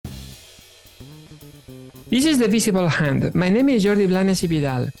This is The Visible Hand. My name is Jordi Blanes y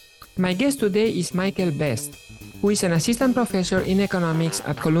Vidal. My guest today is Michael Best, who is an assistant professor in economics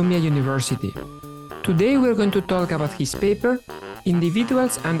at Columbia University. Today we're going to talk about his paper,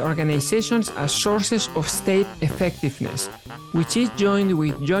 Individuals and Organizations as Sources of State Effectiveness, which is joined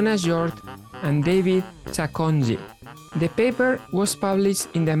with Jonas Hjort and David Chakonji. The paper was published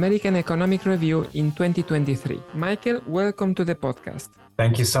in the American Economic Review in 2023. Michael, welcome to the podcast.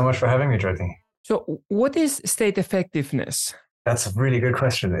 Thank you so much for having me, Jordi. So what is state effectiveness? That's a really good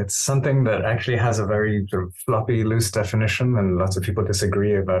question. It's something that actually has a very sort of floppy, loose definition, and lots of people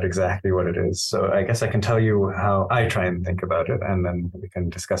disagree about exactly what it is. So I guess I can tell you how I try and think about it, and then we can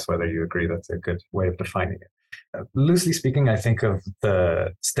discuss whether you agree that's a good way of defining it. Loosely speaking, I think of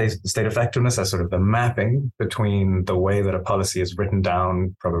the state effectiveness as sort of the mapping between the way that a policy is written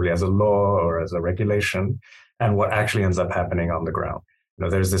down, probably as a law or as a regulation, and what actually ends up happening on the ground.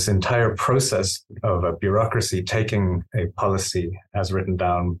 There's this entire process of a bureaucracy taking a policy as written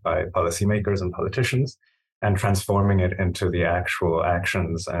down by policymakers and politicians and transforming it into the actual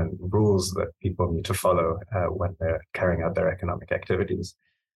actions and rules that people need to follow when they're carrying out their economic activities.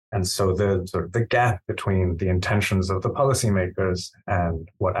 And so the gap between the intentions of the policymakers and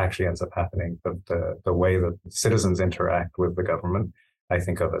what actually ends up happening, the way that citizens interact with the government, I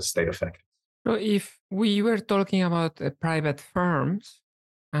think of as state effect. So if we were talking about private firms,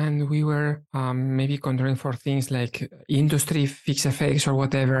 and we were maybe controlling for things like industry fixed effects or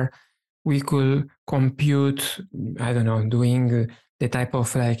whatever, we could compute, doing the type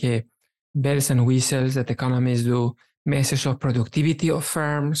of bells and whistles that economists do, measures of productivity of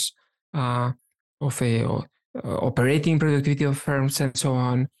firms, operating productivity of firms and so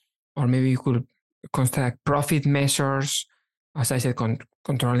on. Or maybe you could construct profit measures, as I said,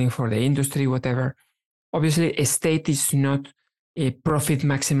 controlling for the industry, whatever. Obviously, a state is not a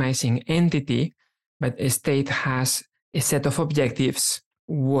profit-maximizing entity, but a state has a set of objectives.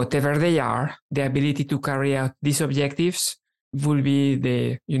 Whatever they are, the ability to carry out these objectives will be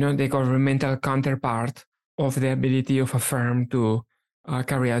the governmental counterpart of the ability of a firm to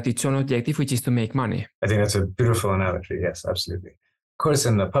carry out its own objective, which is to make money. I think that's a beautiful analogy. Yes, absolutely. Of course,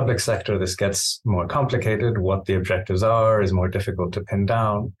 in the public sector, this gets more complicated. What the objectives are is more difficult to pin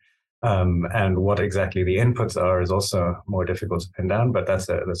down. And what exactly the inputs are is also more difficult to pin down, but that's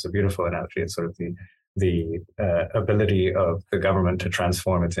a beautiful analogy. It's sort of the ability of the government to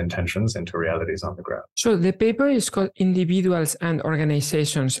transform its intentions into realities on the ground. So the paper is called Individuals and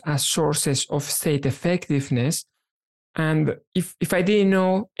Organizations as Sources of State Effectiveness. And if I didn't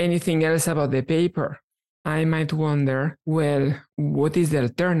know anything else about the paper, I might wonder, well, what is the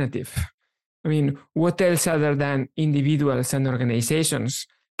alternative? I mean, what else other than individuals and organizations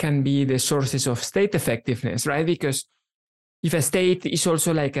can be the sources of state effectiveness, right? Because if a state is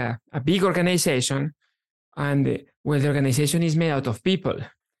also like a big organization, and the organization is made out of people,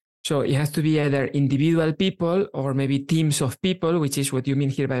 so it has to be either individual people or maybe teams of people, which is what you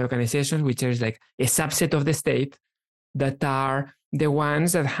mean here by organization, which is like a subset of the state that are the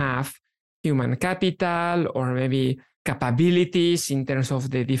ones that have human capital or maybe capabilities in terms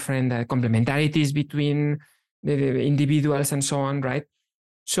of the different complementarities between the individuals and so on, right?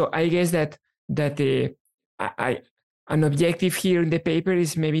 So I guess that an objective here in the paper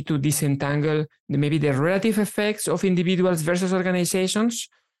is maybe to disentangle maybe the relative effects of individuals versus organizations,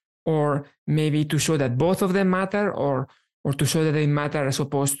 or maybe to show that both of them matter, or to show that they matter as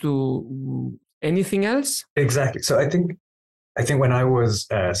opposed to anything else. Exactly. So I think when I was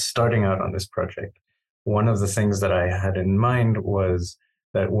starting out on this project, one of the things that I had in mind was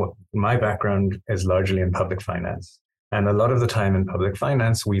that my background is largely in public finance. And a lot of the time in public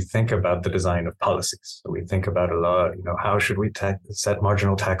finance, we think about the design of policies. So we think about a lot, how should we set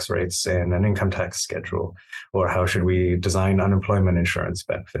marginal tax rates in an income tax schedule? Or how should we design unemployment insurance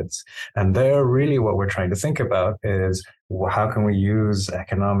benefits? And there, really what we're trying to think about is how can we use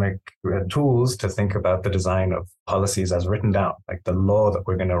economic tools to think about the design of policies as written down, like the law that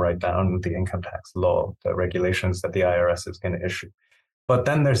we're going to write down, the income tax law, the regulations that the IRS is going to issue. But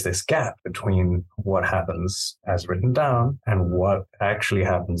then there's this gap between what happens as written down and what actually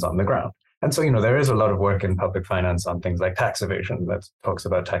happens on the ground. And so, there is a lot of work in public finance on things like tax evasion that talks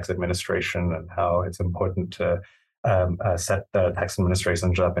about tax administration and how it's important to set the tax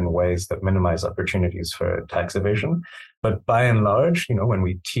administrations up in ways that minimize opportunities for tax evasion. But by and large, when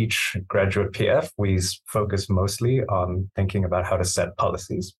we teach graduate PF, we focus mostly on thinking about how to set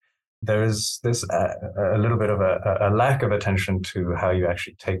policies. There's this a little bit of a lack of attention to how you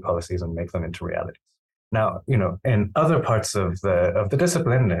actually take policies and make them into realities. Now, in other parts of the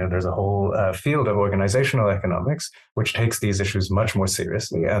discipline, there's a whole field of organizational economics which takes these issues much more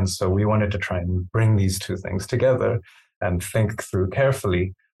seriously, and so we wanted to try and bring these two things together and think through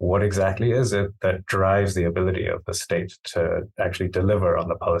carefully what exactly is it that drives the ability of the state to actually deliver on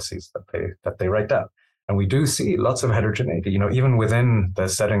the policies that they write down. And we do see lots of heterogeneity. Even within the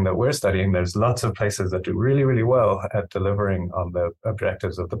setting that we're studying, there's lots of places that do really, really well at delivering on the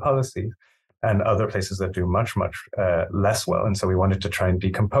objectives of the policy, and other places that do much, much less well. And so we wanted to try and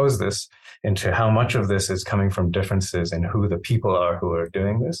decompose this into how much of this is coming from differences in who the people are who are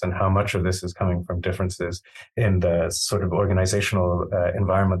doing this, and how much of this is coming from differences in the sort of organizational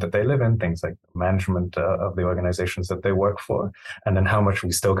environment that they live in, things like management of the organizations that they work for, and then how much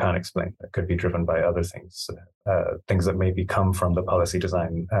we still can't explain that could be driven by other things, things that maybe come from the policy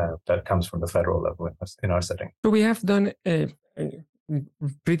design that comes from the federal level in our setting. So we have done a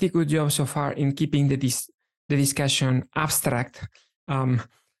pretty good job so far in keeping the discussion abstract. Talking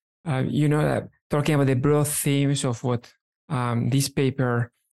about the broad themes of what this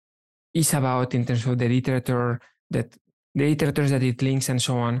paper is about in terms of the literature, the literatures that it links and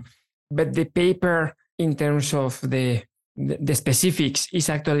so on. But the paper in terms of the specifics is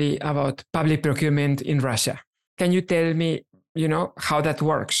actually about public procurement in Russia. Can you tell me, how that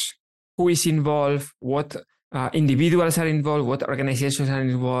works? Who is involved? What individuals are involved, what organizations are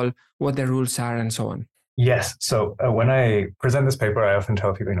involved, what the rules are, and so on? Yes. So when I present this paper, I often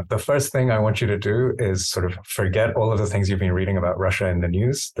tell people, the first thing I want you to do is sort of forget all of the things you've been reading about Russia in the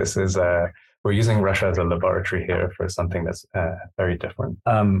news. This is, we're using Russia as a laboratory here for something that's very different.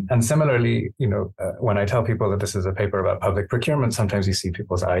 And similarly, when I tell people that this is a paper about public procurement, sometimes you see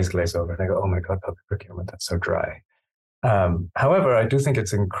people's eyes glaze over and they go, oh my God, public procurement, that's so dry. However, I do think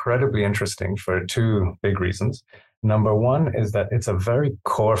it's incredibly interesting for two big reasons. Number one is that it's a very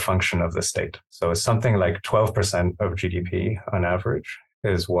core function of the state. So it's something like 12% of GDP on average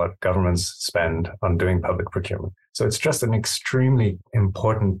is what governments spend on doing public procurement. So it's just an extremely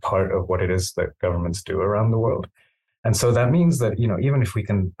important part of what it is that governments do around the world. And so that means that, even if we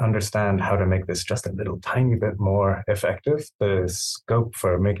can understand how to make this just a little tiny bit more effective, the scope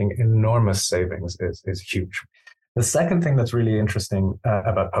for making enormous savings is huge. The second thing that's really interesting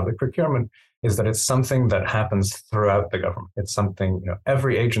about public procurement is that it's something that happens throughout the government. It's something,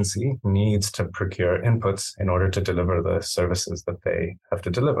 every agency needs to procure inputs in order to deliver the services that they have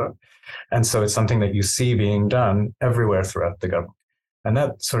to deliver. And so it's something that you see being done everywhere throughout the government. And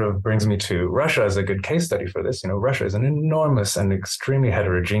that sort of brings me to Russia as a good case study for this. Russia is an enormous and extremely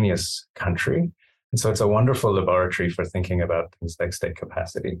heterogeneous country. And so it's a wonderful laboratory for thinking about things like state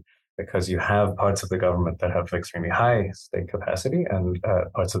capacity, because you have parts of the government that have extremely high state capacity and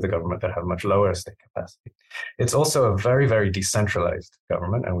parts of the government that have much lower state capacity. It's also a very, very decentralized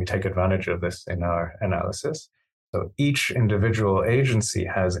government, and we take advantage of this in our analysis. So each individual agency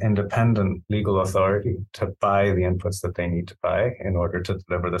has independent legal authority to buy the inputs that they need to buy in order to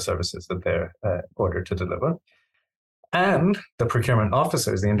deliver the services that they're ordered to deliver. And the procurement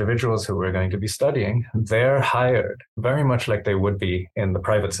officers, the individuals who we're going to be studying, they're hired very much like they would be in the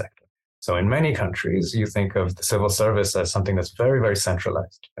private sector. So in many countries, you think of the civil service as something that's very, very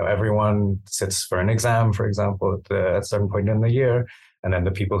centralized. Everyone sits for an exam, for example, at a certain point in the year, and then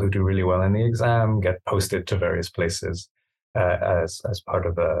the people who do really well in the exam get posted to various places as part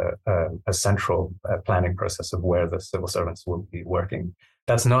of a central planning process of where the civil servants will be working.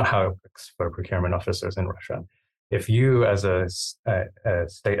 That's not how it works for procurement officers in Russia. If you, as a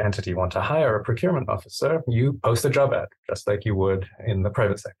state entity, want to hire a procurement officer, you post a job ad, just like you would in the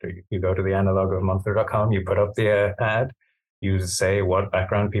private sector. You go to the analog of monthly.com, you put up the ad, you say what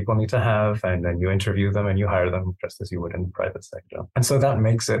background people need to have, and then you interview them and you hire them just as you would in the private sector. And so that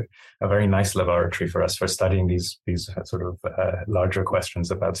makes it a very nice laboratory for us for studying these sort of larger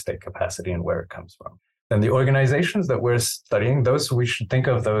questions about state capacity and where it comes from. And the organizations that we're studying, those we should think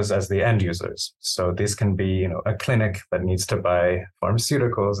of those as the end users. So this can be, a clinic that needs to buy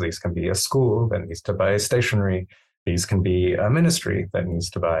pharmaceuticals. These can be a school that needs to buy stationery. These can be a ministry that needs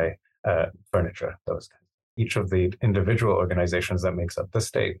to buy furniture. Those kinds. Each of the individual organizations that makes up the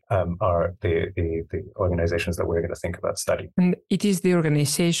state are the organizations that we're going to think about studying. And it is the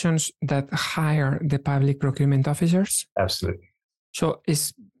organizations that hire the public procurement officers? Absolutely. So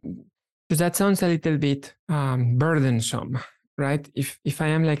that sounds a little bit burdensome, right? If I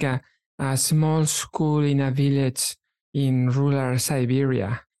am like a small school in a village in rural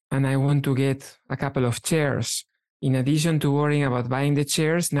Siberia and I want to get a couple of chairs, in addition to worrying about buying the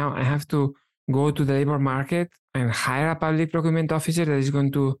chairs, now I have to go to the labor market and hire a public procurement officer that is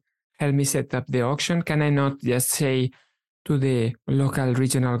going to help me set up the auction. Can I not just say to the local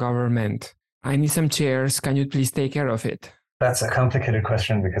regional government, I need some chairs. Can you please take care of it? That's a complicated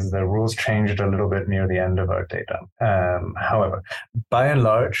question because the rules changed a little bit near the end of our data. However, by and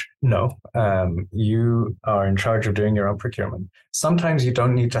large, no. You are in charge of doing your own procurement. Sometimes you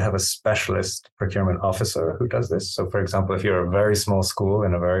don't need to have a specialist procurement officer who does this. So, for example, if you're a very small school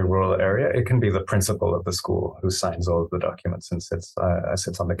in a very rural area, it can be the principal of the school who signs all of the documents and sits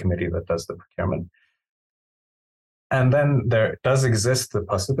on the committee that does the procurement. And then there does exist the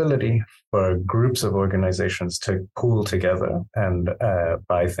possibility for groups of organizations to pool together and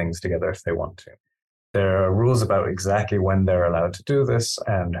buy things together if they want to. There are rules about exactly when they're allowed to do this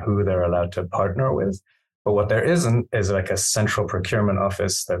and who they're allowed to partner with. But what there isn't is like a central procurement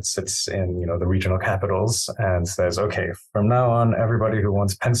office that sits in, the regional capitals and says, okay, from now on, everybody who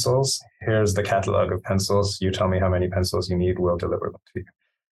wants pencils, here's the catalog of pencils. You tell me how many pencils you need, we'll deliver them to you.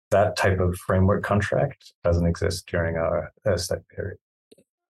 That type of framework contract doesn't exist during our study period.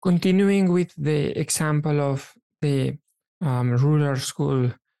 Continuing with the example of the rural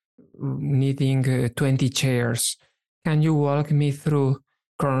school needing 20 chairs, can you walk me through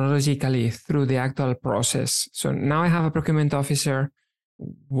chronologically through the actual process? So now I have a procurement officer.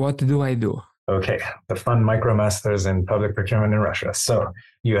 What do I do? Okay, the fun MicroMasters in public procurement in Russia. So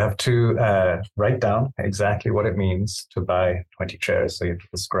you have to write down exactly what it means to buy 20 chairs. So you have to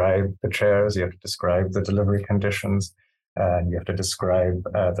describe the chairs, you have to describe the delivery conditions, and you have to describe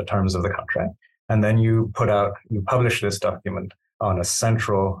the terms of the contract. And then you publish this document on a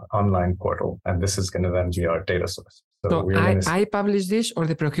central online portal. And this is going to then be our data source. So I publish this, or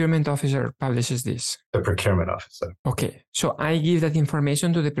the procurement officer publishes this? The procurement officer. Okay. So I give that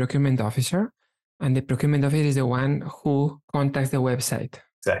information to the procurement officer, and the procurement officer is the one who contacts the website.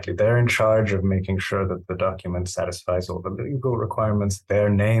 Exactly. They're in charge of making sure that the document satisfies all the legal requirements. Their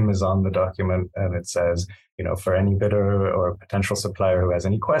name is on the document, and it says, for any bidder or potential supplier who has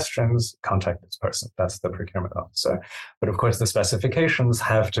any questions, contact this person. That's the procurement officer. But of course, the specifications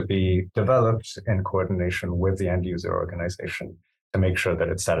have to be developed in coordination with the end user organization to make sure that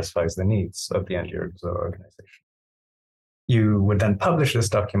it satisfies the needs of the end user organization. You would then publish this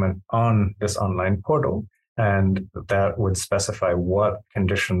document on this online portal, and that would specify what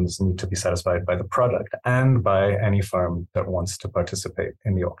conditions need to be satisfied by the product and by any firm that wants to participate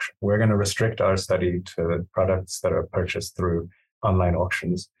in the auction. We're going to restrict our study to products that are purchased through online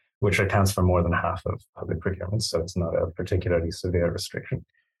auctions, which accounts for more than half of public procurement, so it's not a particularly severe restriction.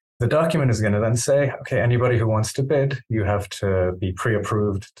 The document is going to then say, okay, anybody who wants to bid, you have to be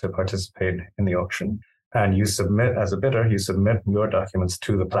pre-approved to participate in the auction. And you submit, as a bidder, you submit your documents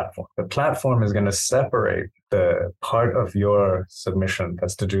to the platform. The platform is going to separate the part of your submission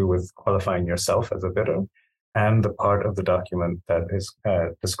that's to do with qualifying yourself as a bidder and the part of the document that is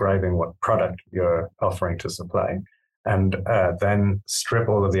describing what product you're offering to supply, and then strip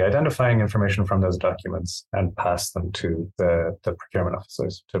all of the identifying information from those documents and pass them to the procurement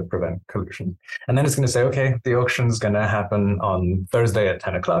officers to prevent collusion. And then it's going to say, okay, the auction's going to happen on Thursday at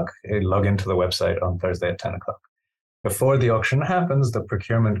 10 o'clock. You log into the website on Thursday at 10 o'clock. Before the auction happens, the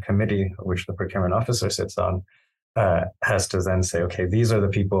procurement committee, which the procurement officer sits on, has to then say, okay, these are the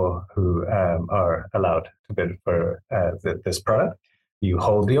people who are allowed to bid for this product. You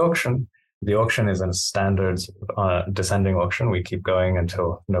hold the auction. The auction is a standard descending auction. We keep going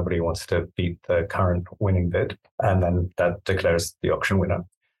until nobody wants to beat the current winning bid, and then that declares the auction winner.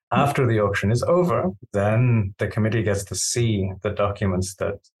 After the auction is over, then the committee gets to see the documents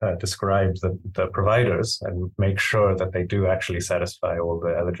that describe the providers and make sure that they do actually satisfy all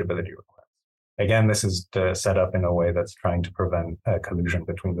the eligibility requirements. Again, this is set up in a way that's trying to prevent collusion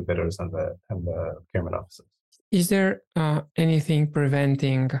between the bidders and the procurement officers. Is there anything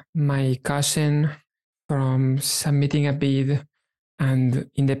preventing my cousin from submitting a bid and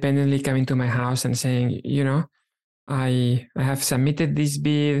independently coming to my house and saying, I have submitted this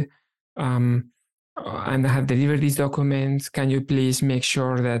bid and I have delivered these documents. Can you please make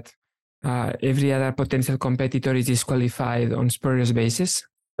sure that every other potential competitor is disqualified on spurious basis?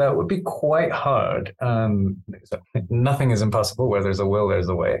 That would be quite hard. Nothing is impossible. Where there's a will, there's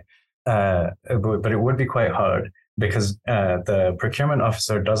a way. But it would be quite hard because the procurement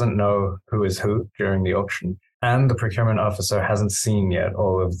officer doesn't know who is who during the auction, and the procurement officer hasn't seen yet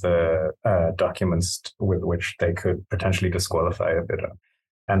all of the documents with which they could potentially disqualify a bidder.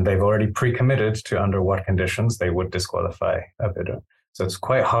 And they've already pre-committed to under what conditions they would disqualify a bidder. So it's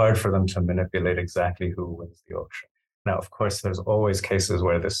quite hard for them to manipulate exactly who wins the auction. Now, of course, there's always cases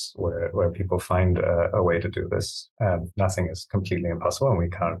where people find a way to do this. Nothing is completely impossible, and we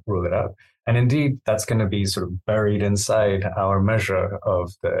can't rule it out. And indeed, that's going to be sort of buried inside our measure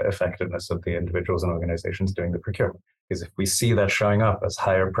of the effectiveness of the individuals and organizations doing the procurement. Because if we see that showing up as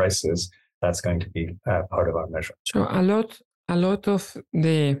higher prices that's going to be part of our measure. So a lot of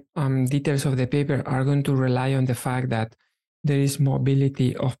the details of the paper are going to rely on the fact that there is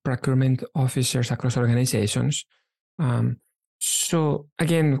mobility of procurement officers across organizations. So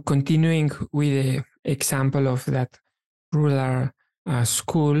again, continuing with the example of that rural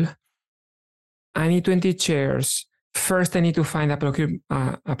school, I need 20 chairs. First, I need to find a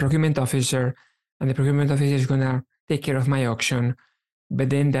procurement officer, and the procurement officer is going to take care of my auction. But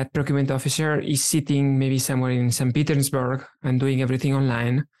then that procurement officer is sitting maybe somewhere in St. Petersburg and doing everything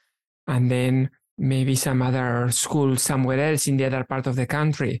online. And then maybe some other school somewhere else in the other part of the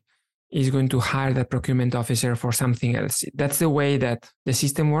country is going to hire that procurement officer for something else. That's the way that the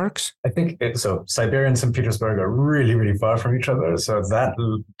system works. I think so. Siberia and St. Petersburg are really, really far from each other. So that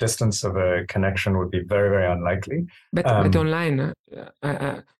distance of a connection would be very, very unlikely. But online,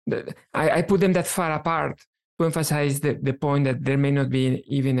 I put them that far apart to emphasize the point that there may not be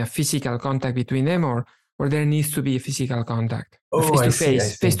even a physical contact between them, or there needs to be a physical contact,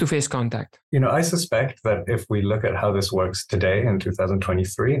 face-to-face contact. I suspect that if we look at how this works today in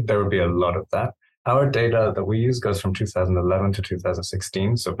 2023, there will be a lot of that. Our data that we use goes from 2011 to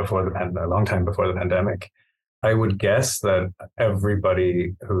 2016, so a long time before the pandemic. I would guess that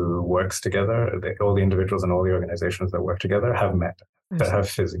everybody who works together, all the individuals and all the organizations that work together have met, that have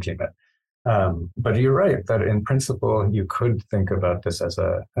physically met. But you're right that in principle you could think about this as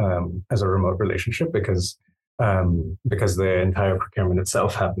a remote relationship because the entire procurement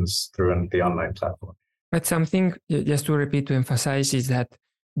itself happens through the online platform. But something, just to repeat, to emphasize, is that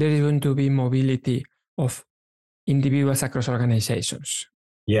there is going to be mobility of individuals across organizations.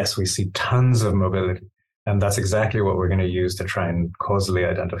 Yes, we see tons of mobility. And that's exactly what we're going to use to try and causally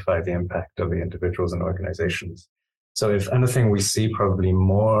identify the impact of the individuals and organizations. So if anything, we see probably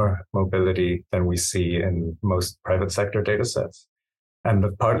more mobility than we see in most private sector data sets. And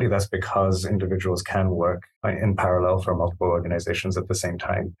partly that's because individuals can work in parallel for multiple organizations at the same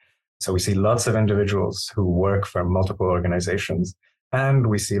time. So we see lots of individuals who work for multiple organizations, and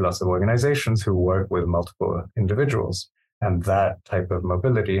we see lots of organizations who work with multiple individuals. And that type of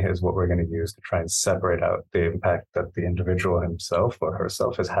mobility is what we're going to use to try and separate out the impact that the individual himself or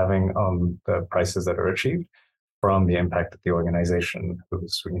herself is having on the prices that are achieved from the impact that the organization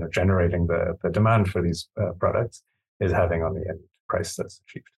who's generating the demand for these products is having on the end price that's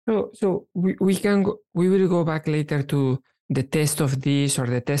achieved. So we will go back later to the test of this or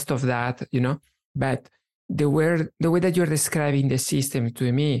the test of that, but the way that you're describing the system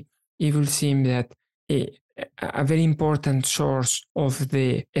to me, it will seem that a very important source of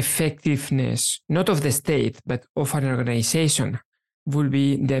the effectiveness, not of the state, but of an organization, will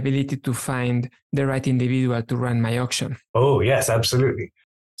be the ability to find the right individual to run my auction. Oh, yes, absolutely.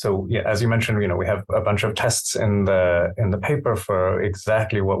 So yeah, as you mentioned, we have a bunch of tests in the paper for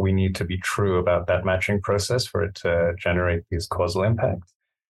exactly what we need to be true about that matching process for it to generate these causal impacts.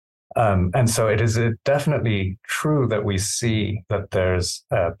 And so it is definitely true that we see that there's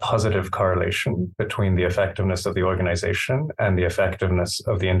a positive correlation between the effectiveness of the organization and the effectiveness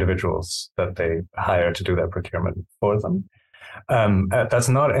of the individuals that they hire to do that procurement for them. That's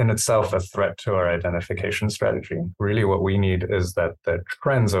not in itself a threat to our identification strategy. Really, what we need is that the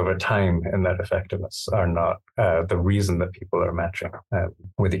trends over time in that effectiveness are not the reason that people are matching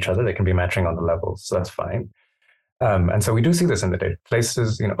with each other. They can be matching on the levels, so that's fine. And so we do see this in the data.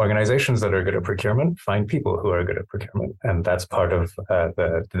 Places, organizations that are good at procurement find people who are good at procurement. And that's part of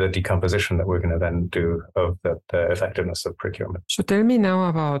the decomposition that we're going to then do of the effectiveness of procurement. So tell me now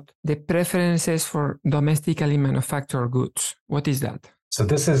about the preferences for domestically manufactured goods. What is that? So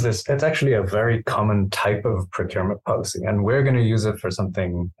it's actually a very common type of procurement policy. And we're going to use it for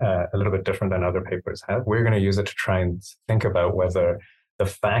something a little bit different than other papers have. We're going to use it to try and think about whether the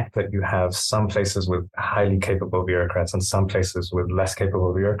fact that you have some places with highly capable bureaucrats and some places with less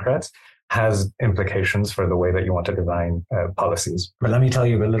capable bureaucrats has implications for the way that you want to design policies. But let me tell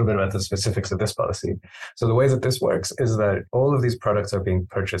you a little bit about the specifics of this policy. So the way that this works is that all of these products are being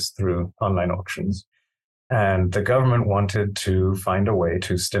purchased through online auctions. And the government wanted to find a way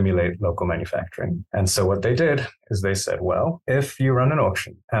to stimulate local manufacturing. And so what they did is they said, well, if you run an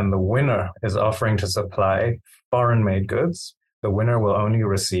auction and the winner is offering to supply foreign-made goods, the winner will only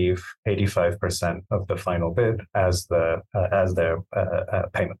receive 85% of the final bid as their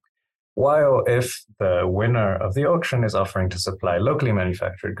payment. While if the winner of the auction is offering to supply locally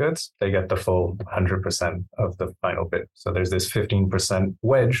manufactured goods, they get the full 100% of the final bid. So there's this 15%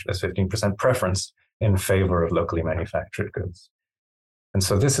 wedge, this 15% preference in favor of locally manufactured goods. And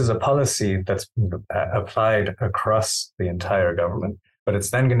so this is a policy that's applied across the entire government, but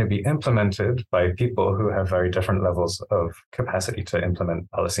it's then going to be implemented by people who have very different levels of capacity to implement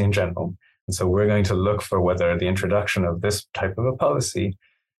policy in general. And so we're going to look for whether the introduction of this type of a policy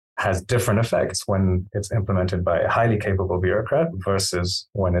has different effects when it's implemented by a highly capable bureaucrat versus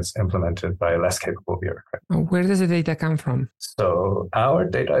when it's implemented by a less capable bureaucrat. Where does the data come from? So our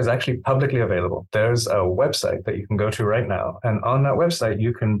data is actually publicly available. There's a website that you can go to right now. And on that website,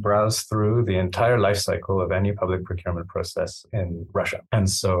 you can browse through the entire life cycle of any public procurement process in Russia. And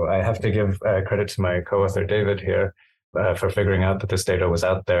so I have to give credit to my co-author, David, here, for figuring out that this data was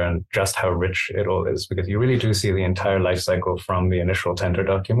out there and just how rich it all is, because you really do see the entire life cycle from the initial tender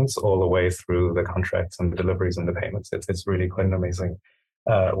documents all the way through the contracts and the deliveries and the payments. It's really quite an amazing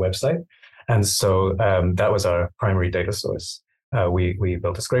website. And so that was our primary data source. We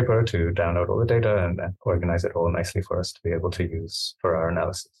built a scraper to download all the data and organize it all nicely for us to be able to use for our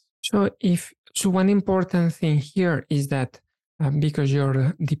analysis. So one important thing here is that because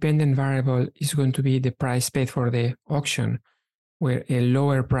your dependent variable is going to be the price paid for the auction, where a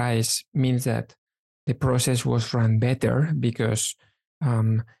lower price means that the process was run better because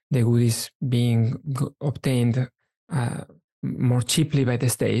the good is being obtained more cheaply by the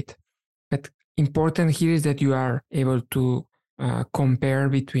state. But important here is that you are able to compare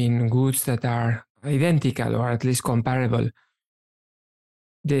between goods that are identical or at least comparable.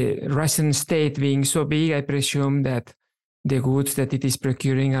 The Russian state being so big, I presume that the goods that it is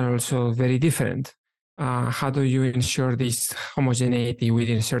procuring are also very different. How do you ensure this homogeneity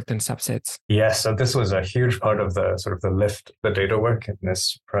within certain subsets? Yes, so this was a huge part of the sort of the data work in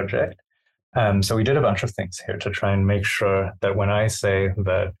this project. So we did a bunch of things here to try and make sure that when I say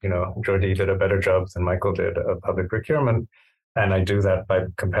that, Jordi did a better job than Michael did of public procurement, and I do that by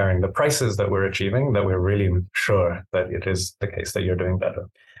comparing the prices that we're achieving, that we're really sure that it is the case that you're doing better.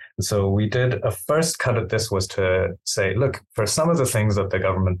 So we did a first cut at this was to say, look, for some of the things that the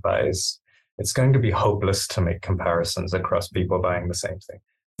government buys, it's going to be hopeless to make comparisons across people buying the same thing.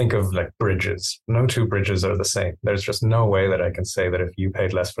 Think of like bridges. No two bridges are the same. There's just no way that I can say that if you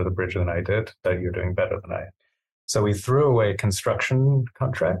paid less for the bridge than I did, that you're doing better than I am. So we threw away construction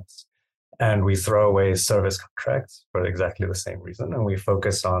contracts and we throw away service contracts for exactly the same reason. And we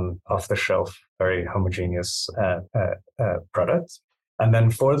focus on off-the-shelf, very homogeneous products. And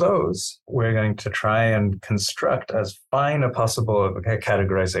then for those, we're going to try and construct as fine a possible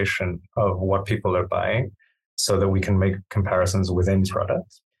categorization of what people are buying so that we can make comparisons within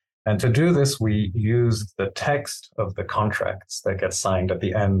products. And to do this, we use the text of the contracts that get signed at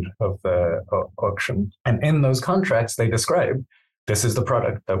the end of the auction. And in those contracts, they describe, this is the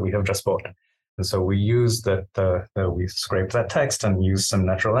product that we have just bought. And so we use we scrape that text and use some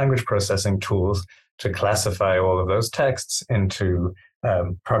natural language processing tools to classify all of those texts into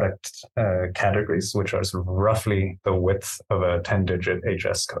product categories, which are sort of roughly the width of a 10-digit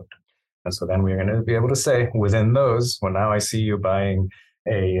HS code. And so then we're going to be able to say within those, well, now I see you buying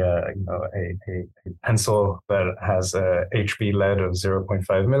a pencil that has a HB lead of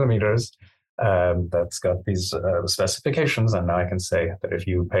 0.5 millimeters that's got these specifications. And now I can say that if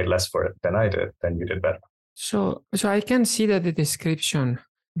you paid less for it than I did, then you did better. So I can see that the description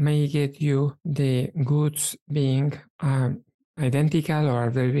may get you the goods being identical or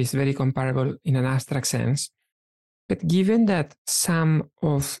very comparable in an abstract sense. But given that some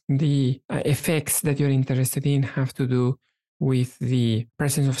of the effects that you're interested in have to do with the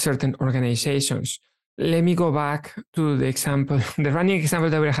presence of certain organizations, let me go back to the example, the running example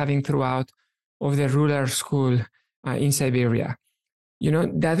that we're having throughout of the rural school in Siberia.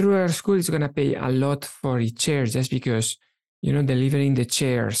 That rural school is going to pay a lot for its chairs just because, delivering the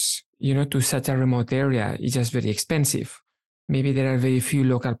chairs, to such a remote area is just very expensive. Maybe there are very few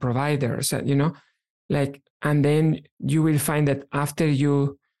local providers, and then you will find that after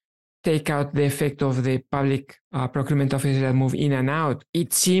you take out the effect of the public procurement officers that move in and out,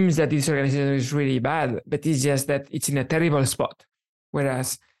 it seems that this organization is really bad, but it's just that it's in a terrible spot.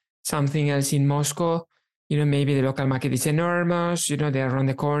 Whereas something else in Moscow, maybe the local market is enormous, they're around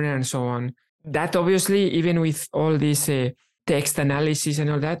the corner and so on. That obviously, even with all this text analysis and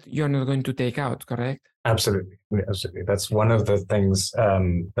all that, you're not going to take out, correct? Absolutely. That's one of the things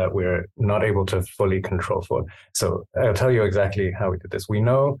that we're not able to fully control for. So I'll tell you exactly how we did this. We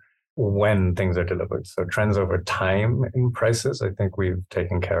know when things are delivered. So trends over time in prices, I think we've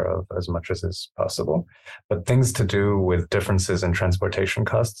taken care of as much as is possible. But things to do with differences in transportation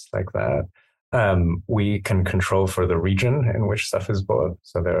costs like that, we can control for the region in which stuff is bought.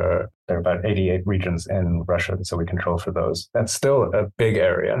 So there are about 88 regions in Russia, so we control for those. That's still a big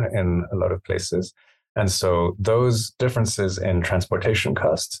area in a lot of places. And so those differences in transportation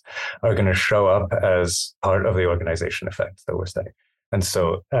costs are going to show up as part of the organization effect that we're studying. And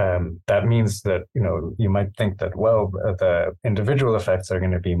so that means that, you might think that, well, the individual effects are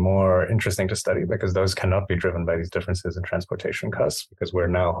going to be more interesting to study because those cannot be driven by these differences in transportation costs, because we're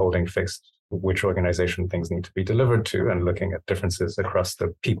now holding fixed which organization things need to be delivered to and looking at differences across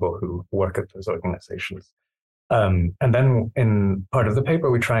the people who work at those organizations. And then in part of the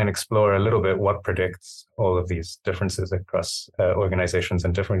paper, we try and explore a little bit what predicts all of these differences across organizations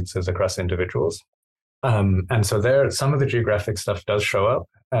and differences across individuals. And so there, some of the geographic stuff does show up,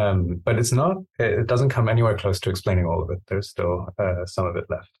 but it doesn't come anywhere close to explaining all of it. There's still some of it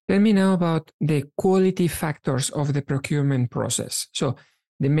left. Tell me now about the quality factors of the procurement process. So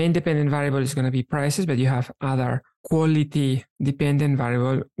the main dependent variable is going to be prices, but you have other quality dependent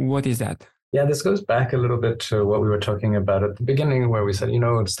variable. What is that? Yeah, this goes back a little bit to what we were talking about at the beginning, where we said,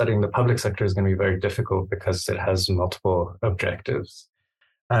 studying the public sector is going to be very difficult because it has multiple objectives.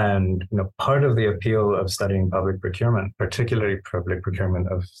 And part of the appeal of studying public procurement, particularly public procurement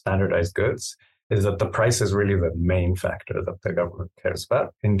of standardized goods, is that the price is really the main factor that the government cares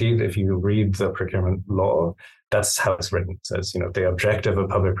about. Indeed, if you read the procurement law, that's how it's written. It says, the objective of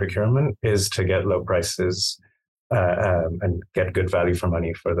public procurement is to get low prices and get good value for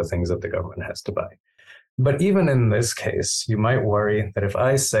money for the things that the government has to buy. But even in this case, you might worry that if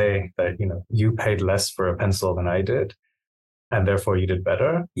I say that, you paid less for a pencil than I did, and therefore you did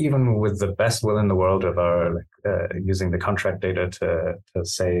better, even with the best will in the world of our using the contract data to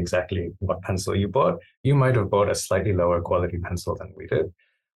say exactly what pencil you bought, you might have bought a slightly lower quality pencil than we did.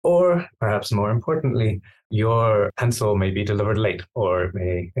 Or perhaps more importantly, your pencil may be delivered late or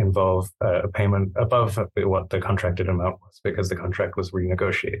may involve a payment above what the contracted amount was because the contract was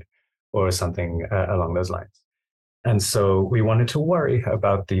renegotiated or something along those lines. And so we wanted to worry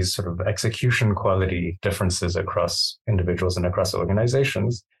about these sort of execution quality differences across individuals and across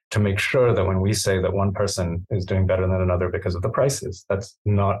organizations to make sure that when we say that one person is doing better than another because of the prices, that's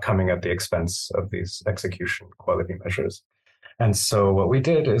not coming at the expense of these execution quality measures. And so what we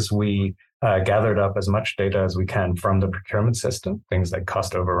did is we gathered up as much data as we can from the procurement system, things like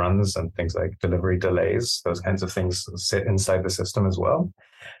cost overruns and things like delivery delays, those kinds of things sit inside the system as well.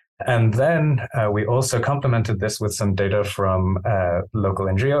 And then we also complemented this with some data from local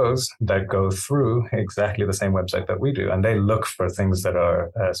NGOs that go through exactly the same website that we do. And they look for things that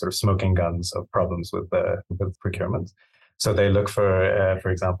are sort of smoking guns of problems with procurement. So they look for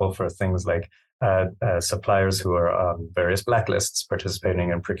example, for things like suppliers who are on various blacklists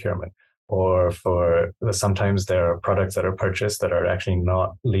participating in procurement, or for sometimes there are products that are purchased that are actually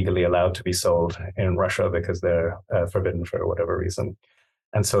not legally allowed to be sold in Russia because they're forbidden for whatever reason.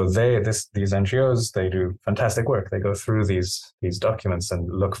 And so these NGOs, they do fantastic work. They go through these documents and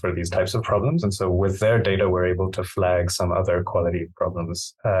look for these types of problems. And so with their data, we're able to flag some other quality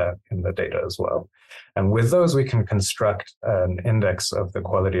problems in the data as well. And with those, we can construct an index of the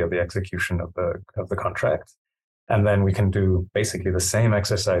quality of the execution of the contract. And then we can do basically the same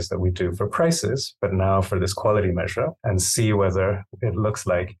exercise that we do for prices, but now for this quality measure, and see whether it looks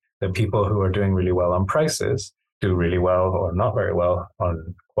like the people who are doing really well on prices do really well or not very well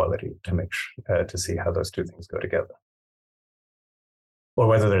on quality, to see how those two things go together, or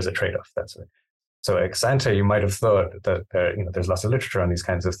whether there's a trade-off. That's it. So ex ante, you might have thought that there's lots of literature on these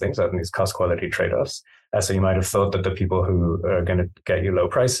kinds of things, on these cost-quality trade-offs. So you might have thought that the people who are going to get you low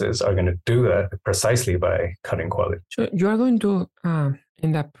prices are going to do that precisely by cutting quality. So you are going to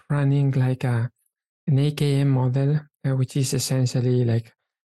end up running like an AKM model, which is essentially like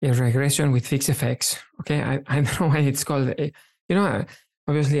a regression with fixed effects. Okay, I don't know why it's called.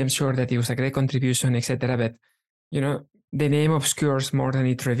 Obviously, I'm sure that it was a great contribution, etc. But the name obscures more than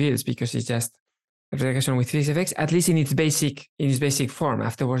it reveals because it's just a regression with fixed effects. At least in its basic form.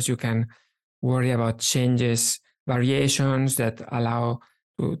 Afterwards, you can worry about changes, variations that allow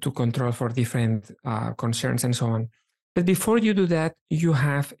to control for different concerns and so on. But before you do that, you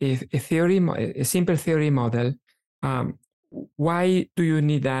have a simple theory model. Why do you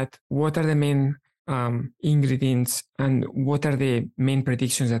need that? What are the main ingredients and what are the main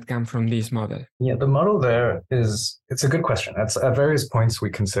predictions that come from this model? Yeah, the model there it's a good question. At various points, we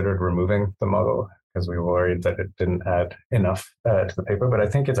considered removing the model because we were worried that it didn't add enough to the paper. But I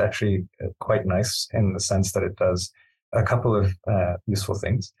think it's actually quite nice in the sense that it does a couple of useful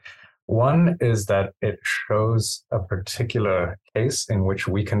things. One is that it shows a particular case in which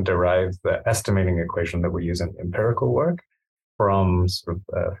we can derive the estimating equation that we use in empirical work from sort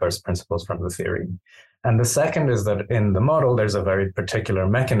of first principles from the theory. And the second is that in the model, there's a very particular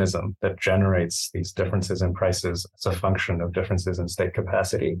mechanism that generates these differences in prices as a function of differences in state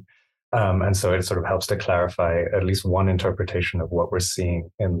capacity. And so it sort of helps to clarify at least one interpretation of what we're seeing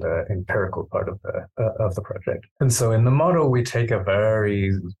in the empirical part of the project. And so in the model, we take a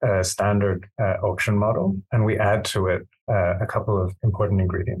very standard auction model, and we add to it a couple of important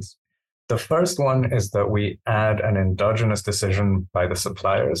ingredients. The first one is that we add an endogenous decision by the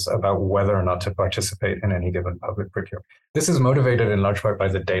suppliers about whether or not to participate in any given public procurement. This is motivated in large part by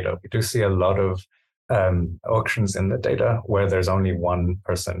the data. We do see a lot of auctions in the data where there's only one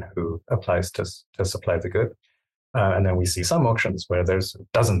person who applies to supply the good. And then we see some auctions where there's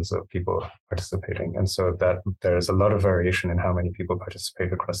dozens of people participating. And so that there's a lot of variation in how many people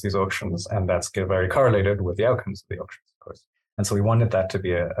participate across these auctions. And that's very correlated with the outcomes of the auctions, of course. And so we wanted that to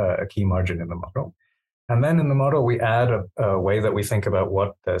be a key margin in the model. And then in the model, we add a way that we think about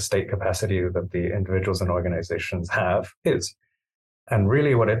what the state capacity that the individuals and organizations have is. And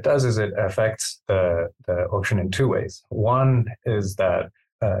really what it does is it affects the auction in two ways. One is that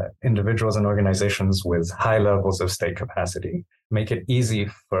individuals and organizations with high levels of state capacity make it easy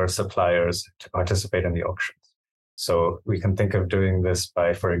for suppliers to participate in the auctions. So we can think of doing this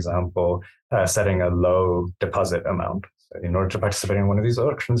by, for example, setting a low deposit amount. So in order to participate in one of these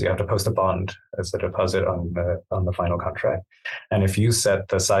auctions, you have to post a bond as a deposit on the final contract. And if you set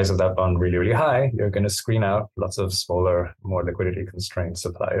the size of that bond really, really high, you're going to screen out lots of smaller, more liquidity constrained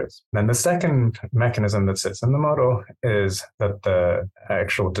suppliers. Then the second mechanism that sits in the model is that the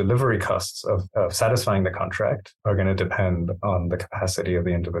actual delivery costs of satisfying the contract are going to depend on the capacity of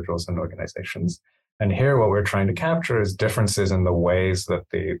the individuals and organizations. And here what we're trying to capture is differences in the ways that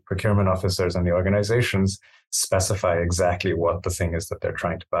the procurement officers and the organizations specify exactly what the thing is that they're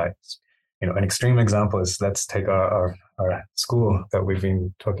trying to buy. You know, an extreme example is, let's take our school that we've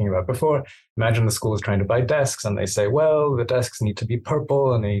been talking about before. Imagine the school is trying to buy desks and they say, well, the desks need to be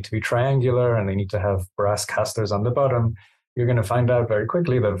purple and they need to be triangular and they need to have brass casters on the bottom. You're going to find out very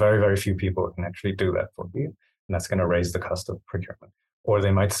quickly that very, very few people can actually do that for you. And that's going to raise the cost of procurement. Or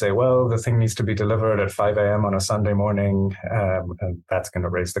they might say, well, the thing needs to be delivered at 5 a.m. on a Sunday morning, and that's going to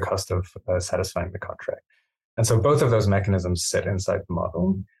raise the cost of satisfying the contract. And so both of those mechanisms sit inside the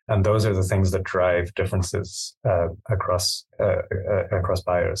model, and those are the things that drive differences across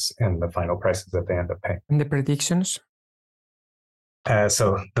buyers in the final prices that they end up paying. And the predictions?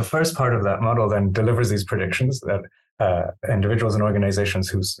 So the first part of that model then delivers these predictions that individuals and organizations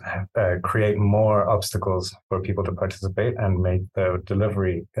who create more obstacles for people to participate and make the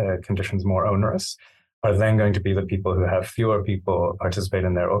delivery conditions more onerous are then going to be the people who have fewer people participate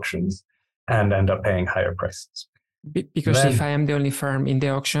in their auctions and end up paying higher prices. Because then, if I am the only firm in the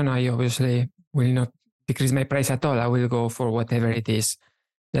auction, I obviously will not decrease my price at all. I will go for whatever it is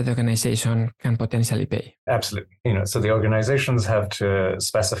that the organization can potentially pay. Absolutely. So the organizations have to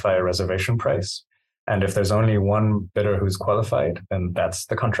specify a reservation price. And if there's only one bidder who's qualified, then that's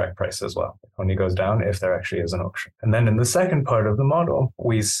the contract price as well. It only goes down if there actually is an auction. And then in the second part of the model,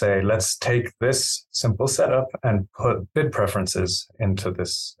 we say, let's take this simple setup and put bid preferences into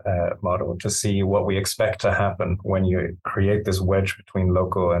this model to see what we expect to happen when you create this wedge between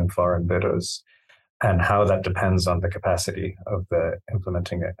local and foreign bidders, and how that depends on the capacity of the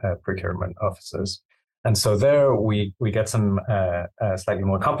implementing procurement officers. And so there we get some slightly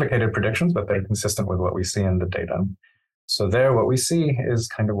more complicated predictions, but they're consistent with what we see in the data. So there what we see is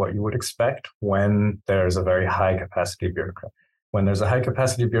kind of what you would expect when there's a very high capacity bureaucrat. When there's a high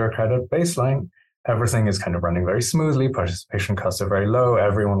capacity bureaucrat at baseline, everything is kind of running very smoothly. Participation costs are very low.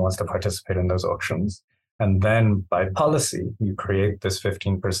 Everyone wants to participate in those auctions. And then by policy, you create this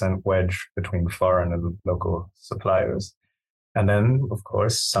 15% wedge between foreign and local suppliers. And then, of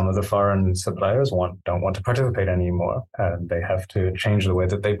course, some of the foreign suppliers don't want to participate anymore. And they have to change the way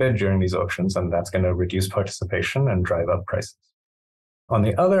that they bid during these auctions, and that's going to reduce participation and drive up prices. On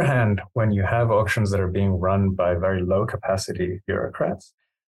the other hand, when you have auctions that are being run by very low capacity bureaucrats,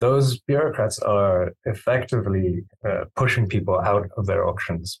 those bureaucrats are effectively pushing people out of their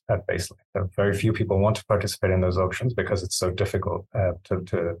auctions at baseline. Very few people want to participate in those auctions because it's so difficult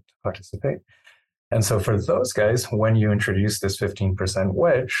to participate. And so for those guys, when you introduce this 15%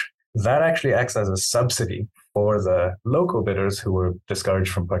 wedge, that actually acts as a subsidy for the local bidders who were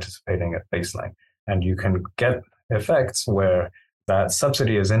discouraged from participating at baseline. And you can get effects where that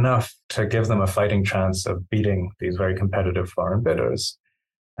subsidy is enough to give them a fighting chance of beating these very competitive foreign bidders.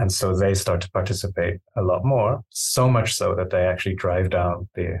 And so they start to participate a lot more, so much so that they actually drive down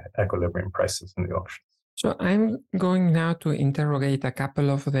the equilibrium prices in the auction. So I'm going now to interrogate a couple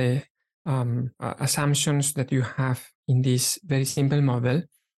of the assumptions that you have in this very simple model,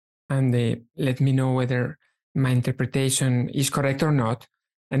 and let me know whether my interpretation is correct or not,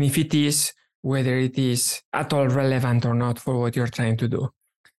 and if it is, whether it is at all relevant or not for what you're trying to do.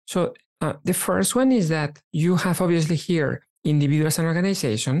 So the first one is that you have obviously here individuals and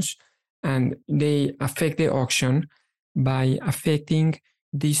organizations, and they affect the auction by affecting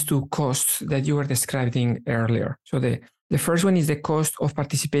these two costs that you were describing earlier. So the first one is the cost of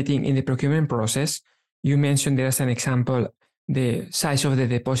participating in the procurement process. You mentioned there as an example the size of the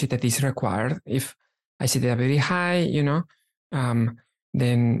deposit that is required. If I set it very high,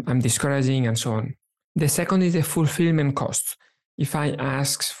 then I'm discouraging and so on. The second is the fulfillment costs. If I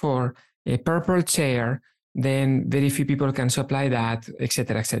ask for a purple chair, then very few people can supply that,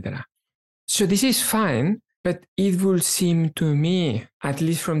 etc., etc. So this is fine, but it will seem to me, at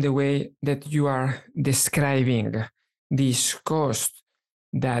least from the way that you are describing this cost,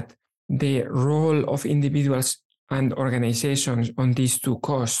 that the role of individuals and organizations on these two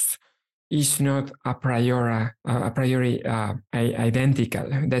costs is not a priori identical.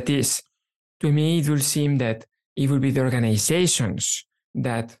 That is, to me, it will seem that it will be the organizations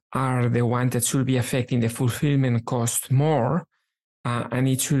that are the ones that should be affecting the fulfillment cost more, and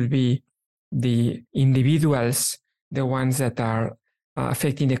it should be the individuals, the ones that are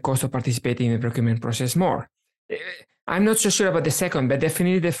affecting the cost of participating in the procurement process more. I'm not so sure about the second, but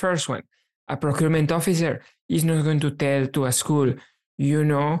definitely the first one. A procurement officer is not going to tell to a school,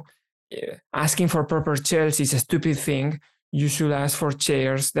 asking for purple chairs is a stupid thing. You should ask for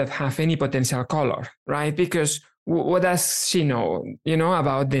chairs that have any potential color, right? Because what does she know,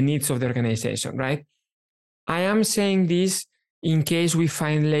 about the needs of the organization, right? I am saying this in case we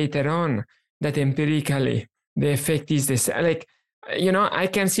find later on that empirically the effect is the same. Like, I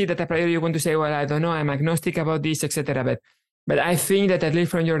can see that a priori you want to say, well, I don't know, I'm agnostic about this, etc. But I think that at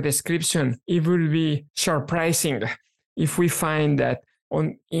least from your description, it will be surprising if we find that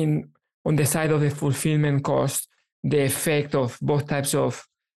on the side of the fulfillment cost, the effect of both types of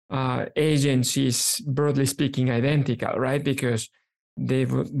agencies, broadly speaking, identical, right? Because they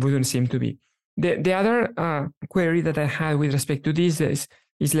wouldn't seem to be. The other query that I had with respect to this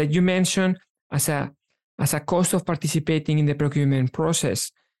is like you mentioned, as a cost of participating in the procurement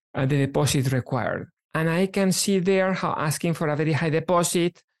process, the deposit required. And I can see there how asking for a very high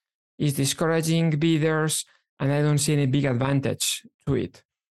deposit is discouraging bidders, and I don't see any big advantage to it.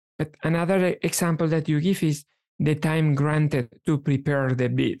 But another example that you give is the time granted to prepare the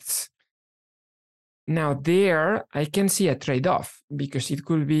bids. Now there, I can see a trade-off, because it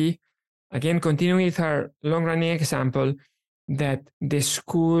could be, again, continuing with our long-running example, that the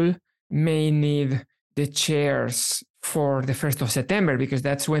school may need the chairs for the 1st of September, because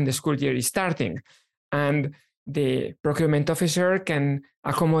that's when the school year is starting. And the procurement officer can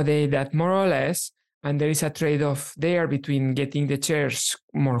accommodate that more or less, and there is a trade-off there between getting the chairs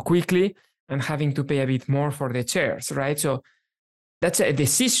more quickly and having to pay a bit more for the chairs, right? So that's a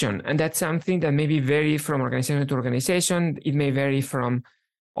decision, and that's something that may be vary from organization to organization. It may vary from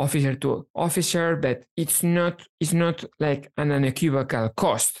officer to officer, but it's not like an unequivocal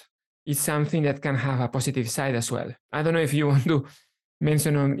cost. It's something that can have a positive side as well. I don't know if you want to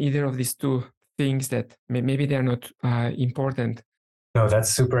mention on either of these two things that maybe they're not important. No, that's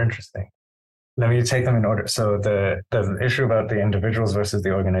super interesting. Let me take them in order. So the issue about the individuals versus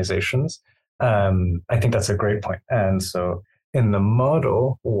the organizations, I think that's a great point. And so in the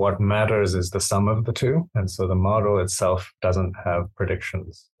model, what matters is the sum of the two. And so the model itself doesn't have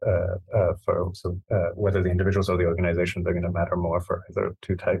predictions for whether the individuals or the organizations are going to matter more for either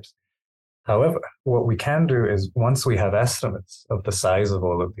two types. However, what we can do is once we have estimates of the size of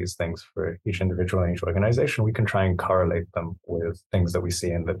all of these things for each individual and each organization, we can try and correlate them with things that we see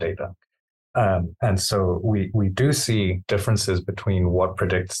in the data. And so we do see differences between what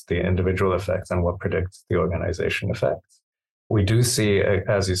predicts the individual effects and what predicts the organization effects. We do see,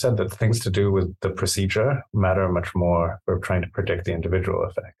 as you said, that things to do with the procedure matter much more for trying to predict the individual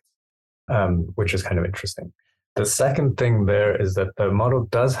effects, which is kind of interesting. The second thing there is that the model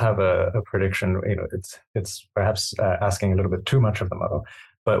does have a prediction. It's perhaps asking a little bit too much of the model.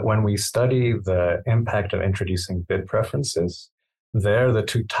 But when we study the impact of introducing bid preferences, there the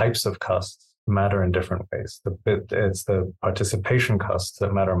two types of costs matter in different ways. It's the participation costs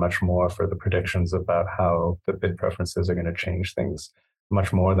that matter much more for the predictions about how the bid preferences are going to change things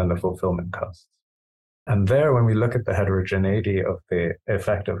much more than the fulfillment costs. And there, when we look at the heterogeneity of the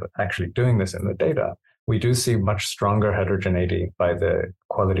effect of actually doing this in the data, we do see much stronger heterogeneity by the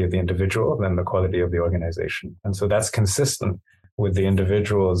quality of the individual than the quality of the organization. And so that's consistent with the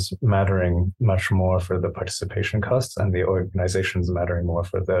individuals mattering much more for the participation costs and the organizations mattering more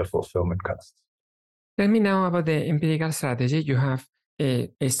for the fulfillment costs. Tell me now about the empirical strategy. You have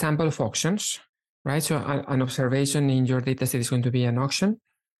a sample of auctions, right? So an observation in your data set is going to be an auction.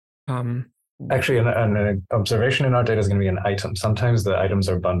 Actually, an observation in our data is going to be an item. Sometimes the items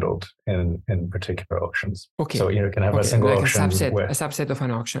are bundled in particular auctions. Okay. So you can have a single like auction. A subset of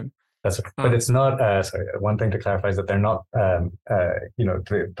an auction. That's right. But it's not, sorry, one thing to clarify is that they're not, the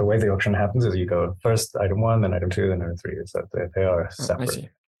way the auction happens is you go first item 1, then item 2, then item 3. So they are separate. I see.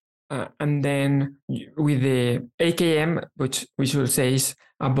 And then with the AKM, which we should say is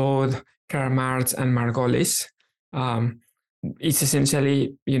about Karl Marx and Margolis, it's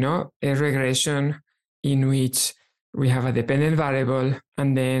essentially, a regression in which we have a dependent variable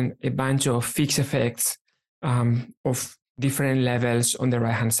and then a bunch of fixed effects of different levels on the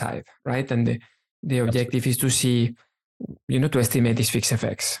right-hand side, right? And the objective is to see, to estimate these fixed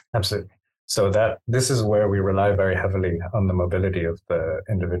effects. Absolutely. So this is where we rely very heavily on the mobility of the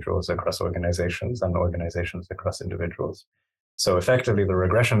individuals across organizations and organizations across individuals. So effectively, the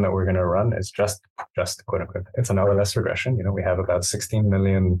regression that we're going to run is just quote unquote, it's an OLS regression. We have about 16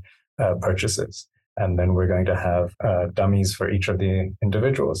 million purchases. And then we're going to have dummies for each of the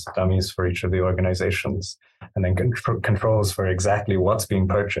individuals, dummies for each of the organizations, and then controls for exactly what's being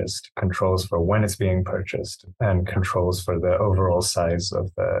purchased, controls for when it's being purchased, and controls for the overall size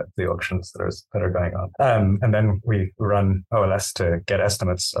of the auctions that are going on. And then we run OLS to get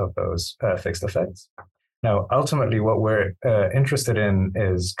estimates of those fixed effects. Now, ultimately, what we're interested in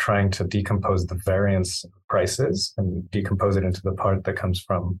is trying to decompose the variance prices and decompose it into the part that comes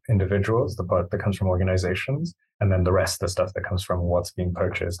from individuals, the part that comes from organizations, and then the rest, the stuff that comes from what's being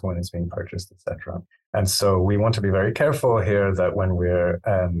purchased, when it's being purchased, etc. And so we want to be very careful here that when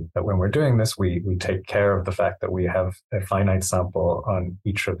we're doing this, we take care of the fact that we have a finite sample on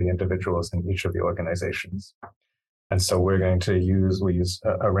each of the individuals in each of the organizations. And so we use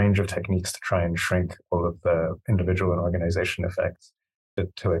a range of techniques to try and shrink all of the individual and organization effects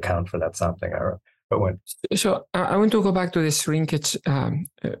to account for that sampling error. So I want to go back to the shrinkage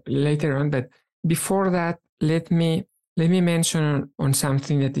later on, but before that, let me mention on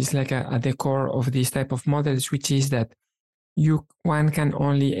something that is like at the core of this type of models, which is that one can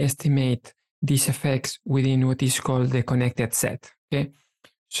only estimate these effects within what is called the connected set. Okay,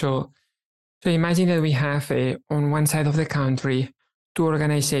 so imagine that we have on one side of the country 2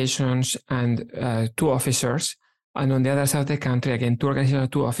 organizations and 2 officers, and on the other side of the country, again, 2 organizations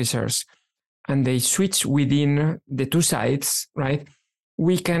and 2 officers, and they switch within the 2 sides, right?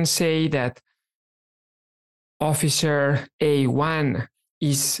 We can say that officer A1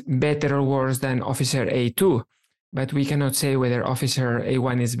 is better or worse than officer A2, but we cannot say whether officer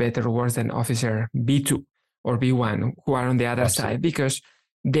A1 is better or worse than officer B2 or B1, who are on the other side, because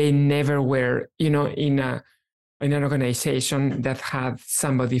they never were, in an organization that had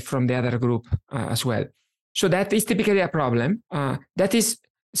somebody from the other group as well. So that is typically a problem. That is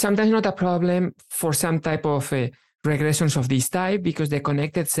sometimes not a problem for some type of regressions of this type, because the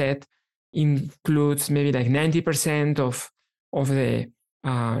connected set includes maybe like 90% of the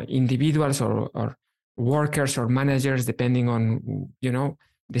individuals or workers or managers, depending on,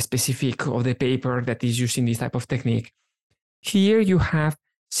 the specific of the paper that is using this type of technique. Here you have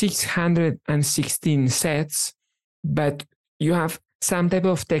 616 sets, but you have some type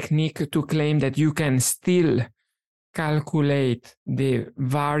of technique to claim that you can still calculate the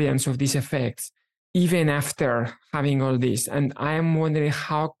variance of these effects even after having all this. And I am wondering,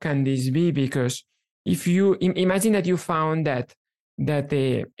 how can this be? Because if you imagine that you found that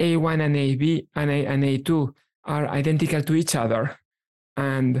the A1 and AB and A2 are identical to each other,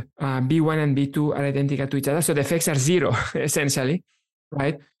 and B1 and B2 are identical to each other, so the effects are 0, essentially,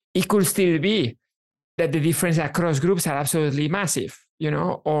 right? It could still be that the difference across groups are absolutely massive,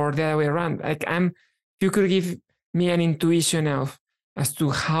 or the other way around. If you could give me an intuition as to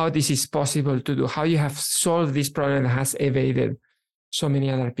how this is possible to do, how you have solved this problem that has evaded so many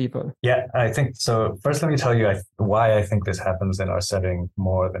other people. Yeah, I think so. First, let me tell you why I think this happens in our setting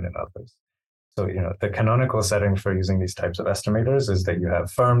more than in others. So, the canonical setting for using these types of estimators is that you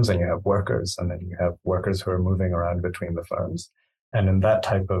have firms and you have workers, and then you have workers who are moving around between the firms. And in that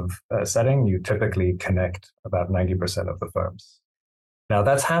type of setting, you typically connect about 90% of the firms. Now,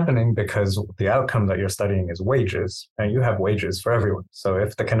 that's happening because the outcome that you're studying is wages, and you have wages for everyone. So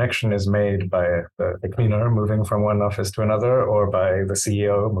if the connection is made by the cleaner moving from one office to another, or by the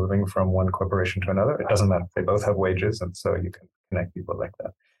CEO moving from one corporation to another, it doesn't matter. They both have wages, and so you can connect people like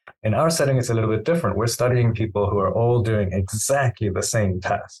that. In our setting, it's a little bit different. We're studying people who are all doing exactly the same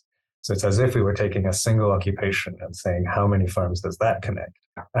task. So it's as if we were taking a single occupation and saying, how many firms does that connect?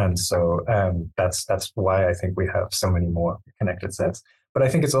 And so that's why I think we have so many more connected sets. But I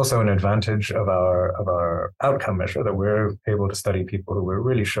think it's also an advantage of our outcome measure that we're able to study people who we're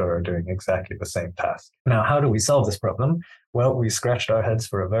really sure are doing exactly the same task. Now, how do we solve this problem? Well, we scratched our heads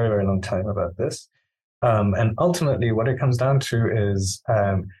for a very, very long time about this. And ultimately, what it comes down to is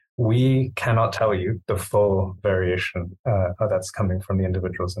we cannot tell you the full variation that's coming from the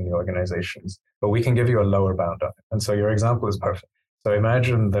individuals and the organizations, but we can give you a lower bound of it. And so your example is perfect. So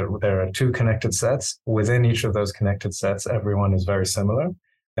imagine that there are two connected sets. Within each of those connected sets, everyone is very similar,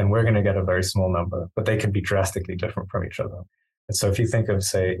 and we're going to get a very small number, but they can be drastically different from each other. And so if you think of,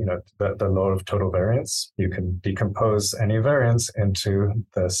 say, the law of total variance, you can decompose any variance into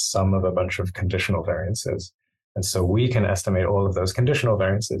the sum of a bunch of conditional variances. And so we can estimate all of those conditional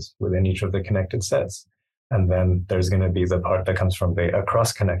variances within each of the connected sets. And then there's going to be the part that comes from the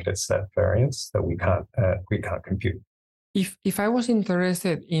across connected set variance that we can't compute. If I was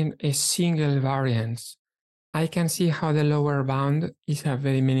interested in a single variance, I can see how the lower bound is a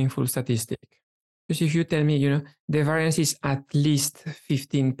very meaningful statistic. Because if you tell me, the variance is at least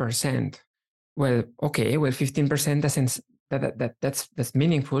 15%, well, okay, 15% doesn't, that's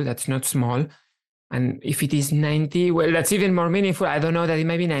meaningful, that's not small. And if it is 90, well, that's even more meaningful. I don't know that it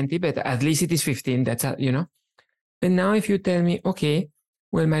might be 90, but at least it is 15, that's, And now if you tell me, okay,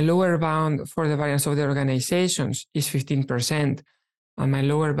 well, my lower bound for the variance of the organizations is 15%, and my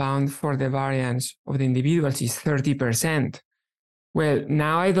lower bound for the variance of the individuals is 30%. Well,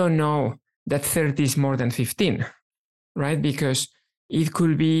 now I don't know that 30 is more than 15, right? Because it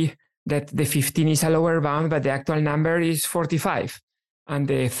could be that the 15 is a lower bound, but the actual number is 45. And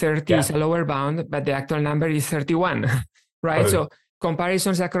the 30 is a lower bound, but the actual number is 31, right? So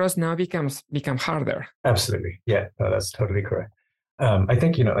comparisons across now become harder. Absolutely. Yeah, no, that's totally correct. I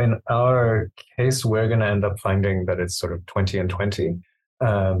think, in our case, we're going to end up finding that it's sort of 20 and 20.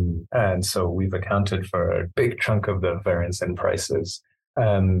 And so we've accounted for a big chunk of the variance in prices.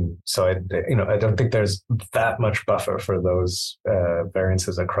 So I don't think there's that much buffer for those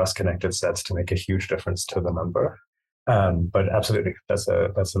variances across connected sets to make a huge difference to the number. But absolutely, that's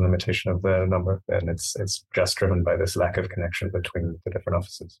a limitation of the number, and it's just driven by this lack of connection between the different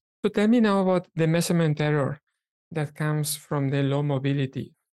offices. So tell me now about the measurement error that comes from the low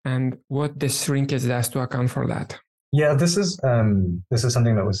mobility and what the shrinkage does to account for that. Yeah, this is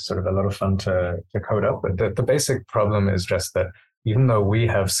something that was sort of a lot of fun to code up. But the basic problem is just that even though we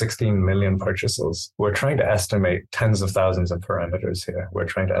have 16 million purchases, we're trying to estimate tens of thousands of parameters here. We're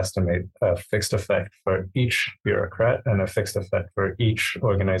trying to estimate a fixed effect for each bureaucrat and a fixed effect for each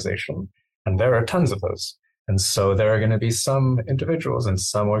organization. And there are tons of those. And so there are going to be some individuals and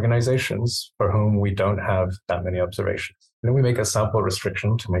some organizations for whom we don't have that many observations. And then we make a sample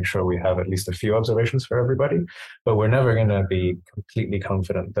restriction to make sure we have at least a few observations for everybody, but we're never going to be completely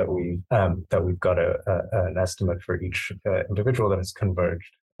confident that we've got an estimate for each individual that has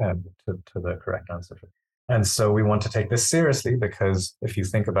converged to the correct answer. And so we want to take this seriously, because if you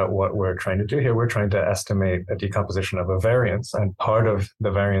think about what we're trying to do here, we're trying to estimate a decomposition of a variance, and part of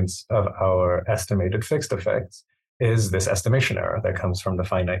the variance of our estimated fixed effects is this estimation error that comes from the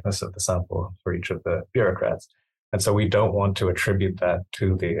finiteness of the sample for each of the bureaucrats. And so we don't want to attribute that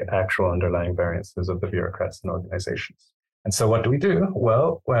to the actual underlying variances of the bureaucrats and organizations. And so what do we do?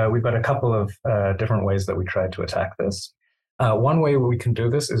 Well, we've got a couple of different ways that we try to attack this. One way we can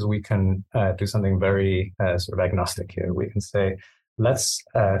do this is we can do something very sort of agnostic here. We can say, let's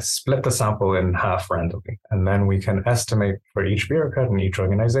split the sample in half randomly, and then we can estimate for each bureaucrat and each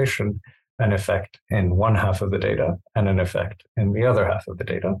organization an effect in one half of the data and an effect in the other half of the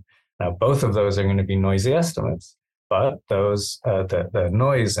data. Now, both of those are going to be noisy estimates, but those the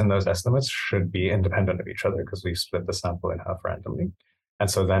noise in those estimates should be independent of each other because we've split the sample in half randomly. And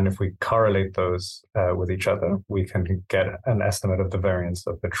so then if we correlate those with each other, we can get an estimate of the variance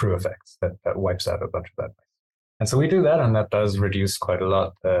of the true effects that wipes out a bunch of that noise. And so we do that, and that does reduce quite a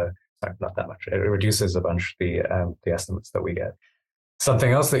lot. Not that much. It reduces a bunch the estimates that we get.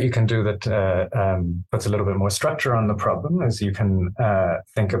 Something else that you can do that puts a little bit more structure on the problem is you can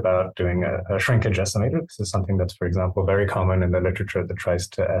think about doing a shrinkage estimator. This is something that's, for example, very common in the literature that tries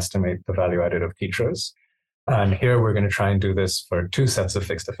to estimate the value added of teachers. And here we're going to try and do this for two sets of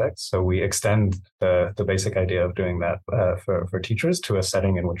fixed effects. So we extend the basic idea of doing that for teachers to a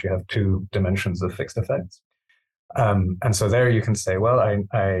setting in which you have two dimensions of fixed effects. And so there you can say, well,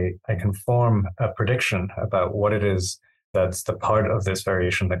 I can form a prediction about what it is that's the part of this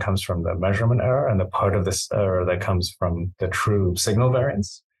variation that comes from the measurement error and the part of this error that comes from the true signal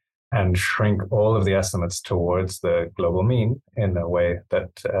variance, and shrink all of the estimates towards the global mean in a way that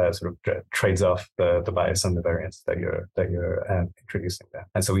sort of trades off the bias and the variance that you're introducing there.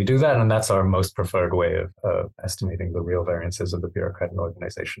 And so we do that, and that's our most preferred way of estimating the real variances of the bureaucrat and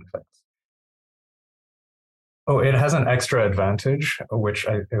organization effects. Oh, it has an extra advantage, which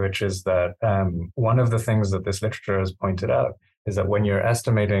is that one of the things that this literature has pointed out is that when you're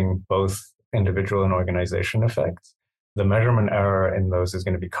estimating both individual and organization effects, the measurement error in those is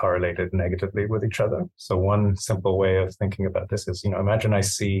going to be correlated negatively with each other. So one simple way of thinking about this is, imagine I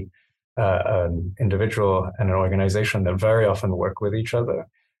see an individual and an organization that very often work with each other,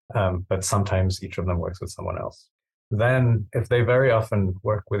 but sometimes each of them works with someone else. Then if they very often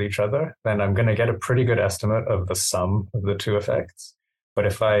work with each other, then I'm going to get a pretty good estimate of the sum of the two effects. But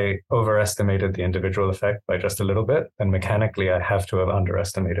if I overestimated the individual effect by just a little bit, then mechanically I have to have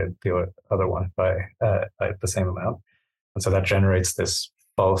underestimated the other one by the same amount. And so that generates this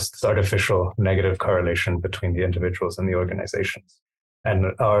false, artificial negative correlation between the individuals and the organizations.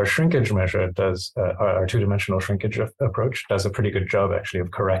 And our shrinkage measure does, our two-dimensional shrinkage approach does a pretty good job actually of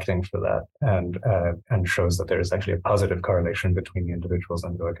correcting for that, and shows that there is actually a positive correlation between the individuals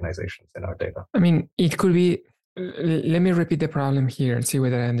and the organizations in our data. I mean, it could be, let me repeat the problem here and see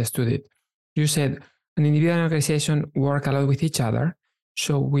whether I understood it. You said an individual and organization work a lot with each other,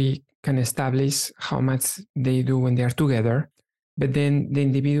 so we can establish how much they do when they are together. But then the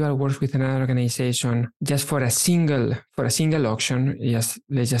individual works with another organization just for a single auction, let's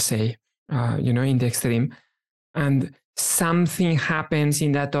just say, in the extreme, and something happens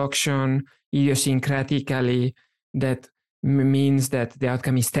in that auction idiosyncratically that means that the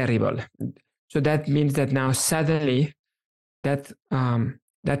outcome is terrible. So that means that now suddenly that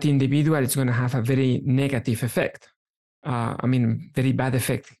individual is going to have a very negative effect. Very bad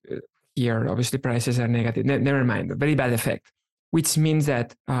effect here. Obviously, prices are negative. Never mind, very bad effect. Which means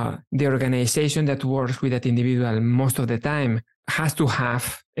that the organization that works with that individual most of the time has to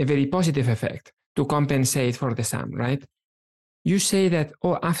have a very positive effect to compensate for the sum, right? You say that,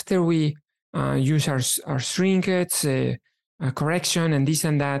 after we use our shrinkage, correction, and this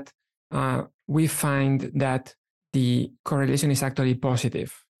and that, we find that the correlation is actually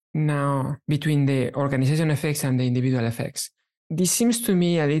positive. Now, between the organization effects and the individual effects, this seems to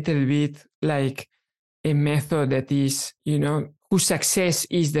me a little bit like a method that is, whose success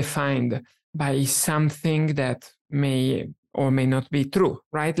is defined by something that may or may not be true,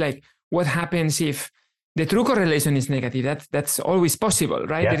 right? Like what happens if the true correlation is negative? That's always possible,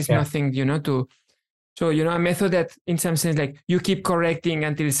 right? There is nothing, so, a method that in some sense, like you keep correcting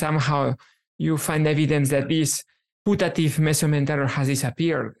until somehow you find evidence that this putative measurement error has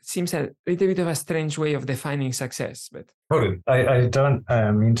disappeared. Seems a little bit of a strange way of defining success, but totally. I don't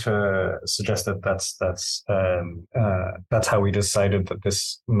mean to suggest that that's how we decided that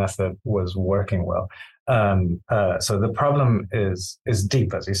this method was working well. So the problem is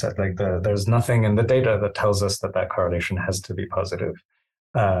deep, as you said. Like there's nothing in the data that tells us that correlation has to be positive,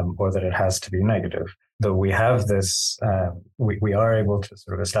 or that it has to be negative. Though we have this, we are able to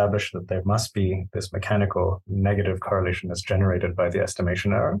sort of establish that there must be this mechanical negative correlation that's generated by the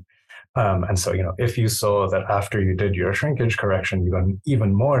estimation error. And so, if you saw that after you did your shrinkage correction, you got an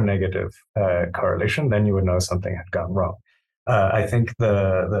even more negative correlation, then you would know something had gone wrong. I think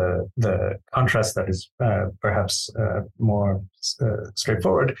the contrast that is perhaps more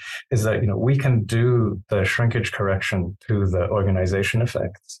straightforward is that we can do the shrinkage correction to the organization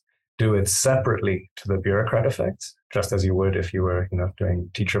effects, do it separately to the bureaucrat effects, just as you would if you were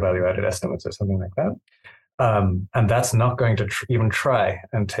doing teacher value-added estimates or something like that. And that's not going to even try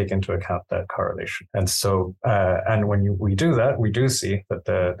and take into account that correlation. And so, and when we do that, we do see that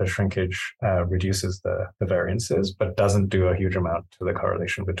the shrinkage reduces the variances, but doesn't do a huge amount to the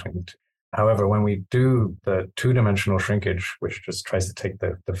correlation between the two. However, when we do the two-dimensional shrinkage, which just tries to take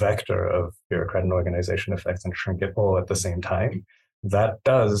the vector of bureaucrat and organization effects and shrink it all at the same time, that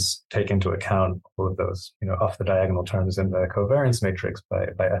does take into account all of those, off the diagonal terms in the covariance matrix by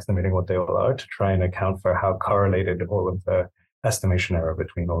estimating what they all are to try and account for how correlated all of the estimation error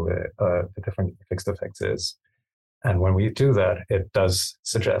between all the different fixed effects is. And when we do that, it does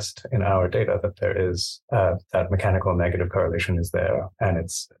suggest in our data that there is that mechanical negative correlation is there, and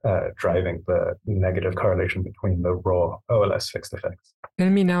it's driving the negative correlation between the raw OLS fixed effects.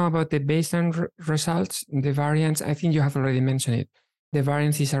 Tell me now about the baseline results, the variance. I think you have already mentioned it. The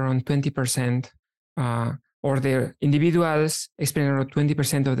variance is around 20%, or the individuals experience around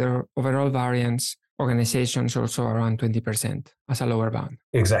 20% of their overall variance, organizations also around 20% as a lower bound.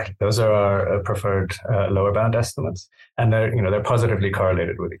 Exactly. Those are our preferred lower bound estimates. And they're positively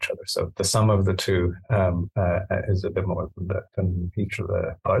correlated with each other. So the sum of the two is a bit more than each of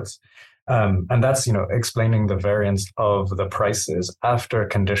the parts. And that's, explaining the variance of the prices after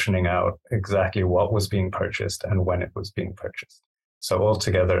conditioning out exactly what was being purchased and when it was being purchased. So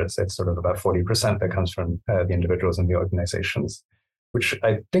altogether, it's sort of about 40% that comes from the individuals and the organizations. which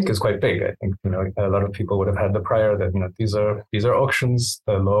I think is quite big. I think, a lot of people would have had the prior that, these are auctions.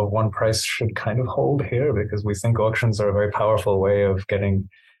 The law of one price should kind of hold here because we think auctions are a very powerful way of getting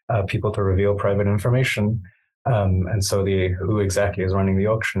people to reveal private information. And so who exactly is running the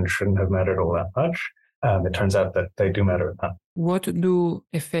auction shouldn't have mattered all that much. It turns out that they do matter now. What do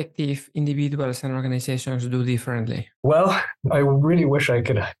effective individuals and organizations do differently? Well, I really wish I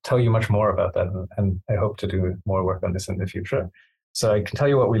could tell you much more about that, and I hope to do more work on this in the future. So I can tell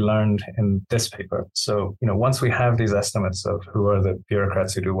you what we learned in this paper. So, once we have these estimates of who are the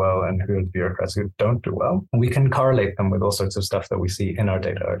bureaucrats who do well and who are the bureaucrats who don't do well, we can correlate them with all sorts of stuff that we see in our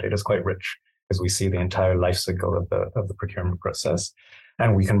data. Our data is quite rich because we see the entire life cycle of the procurement process.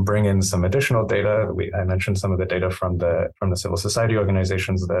 And we can bring in some additional data. I mentioned some of the data from the civil society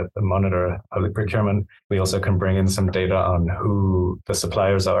organizations that monitor public procurement. We also can bring in some data on who the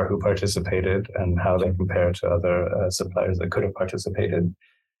suppliers are who participated and how they compare to other suppliers that could have participated.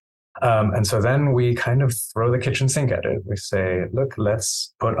 And so then we kind of throw the kitchen sink at it. We say, look,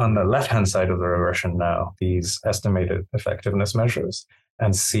 let's put on the left-hand side of the regression now these estimated effectiveness measures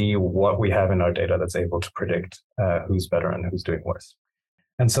and see what we have in our data that's able to predict who's better and who's doing worse.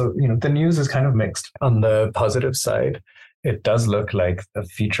 And so, the news is kind of mixed. On the positive side, it does look like the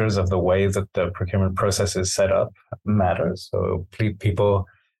features of the way that the procurement process is set up matter. So people,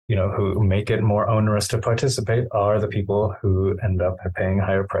 who make it more onerous to participate are the people who end up paying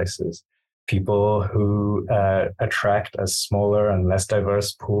higher prices. People who attract a smaller and less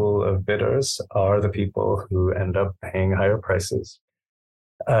diverse pool of bidders are the people who end up paying higher prices.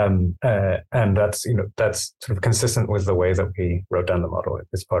 And that's sort of consistent with the way that we wrote down the model.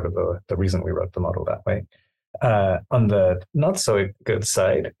 It's part of the reason we wrote the model that way. On the not so good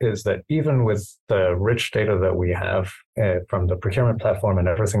side is that even with the rich data that we have from the procurement platform and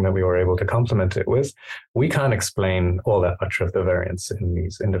everything that we were able to complement it with, we can't explain all that much of the variance in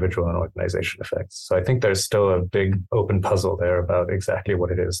these individual and organization effects. So I think there's still a big open puzzle there about exactly what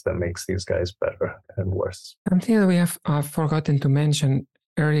it is that makes these guys better and worse. Something that we have forgotten to mention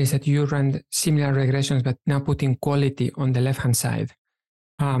earlier is that you ran similar regressions, but now putting quality on the left-hand side.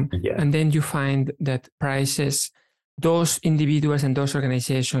 And then you find that prices, those individuals and those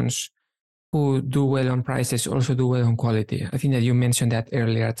organizations who do well on prices also do well on quality. I think that you mentioned that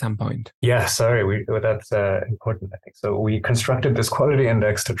earlier at some point. Yeah, sorry, that's important, I think. So we constructed this quality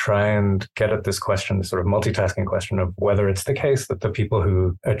index to try and get at this question, this sort of multitasking question of whether it's the case that the people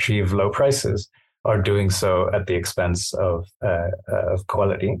who achieve low prices are doing so at the expense of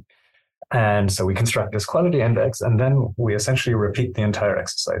quality. And so we construct this quality index, and then we essentially repeat the entire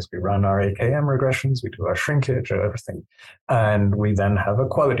exercise. We run our AKM regressions, we do our shrinkage, everything. And we then have a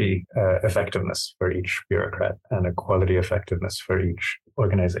quality effectiveness for each bureaucrat and a quality effectiveness for each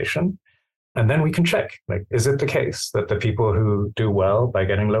organization. And then we can check, is it the case that the people who do well by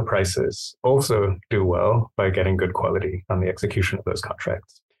getting low prices also do well by getting good quality on the execution of those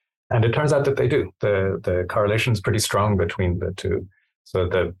contracts? And it turns out that they do. The correlation is pretty strong between the two. So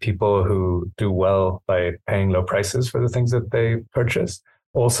the people who do well by paying low prices for the things that they purchase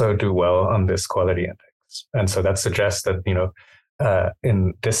also do well on this quality index. And so that suggests that,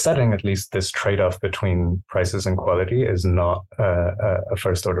 in this setting, at least, this trade-off between prices and quality is not a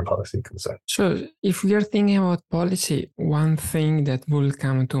first-order policy concern. So if we are thinking about policy, one thing that will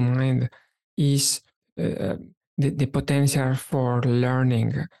come to mind is the potential for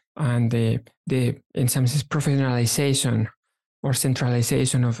learning and the in some sense professionalization or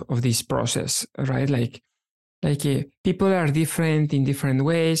centralization of this process, right? Like people are different in different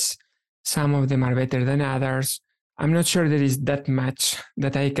ways. Some of them are better than others. I'm not sure there is that much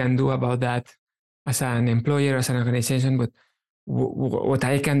that I can do about that as an employer, as an organization, but what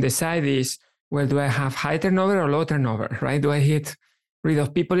I can decide is, well, do I have high turnover or low turnover, right? Do I get rid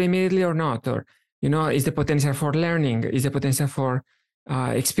of people immediately or not? Or, is the potential for learning, is the potential for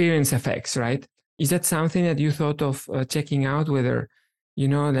experience effects, right? Is that something that you thought of checking out, whether,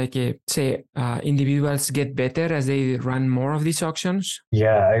 individuals get better as they run more of these auctions?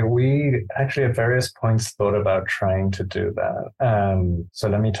 Yeah, we actually at various points thought about trying to do that. So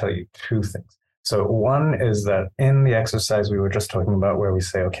let me tell you two things. So one is that in the exercise we were just talking about where we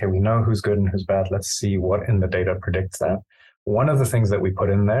say, okay, we know who's good and who's bad. Let's see what in the data predicts that. One of the things that we put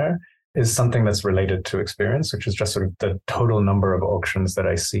in there is something that's related to experience, which is just sort of the total number of auctions that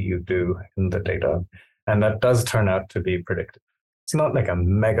I see you do in the data. And that does turn out to be predictive. It's not like a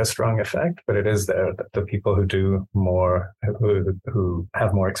mega strong effect, but it is there that the people who do more, who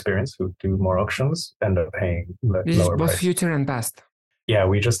have more experience, who do more auctions, end up paying lower prices. Both future and past. Yeah,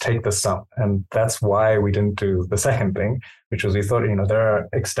 we just take the sum. And that's why we didn't do the second thing, which was we thought, there are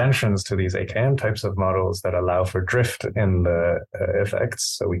extensions to these AKM types of models that allow for drift in the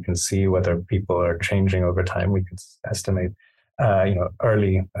effects. So we can see whether people are changing over time. We can estimate,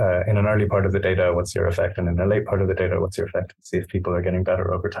 early in an early part of the data, what's your effect? And in a late part of the data, what's your effect? And see if people are getting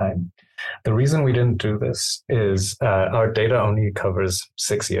better over time. The reason we didn't do this is our data only covers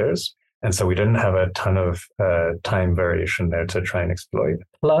 6 years. And so we didn't have a ton of time variation there to try and exploit.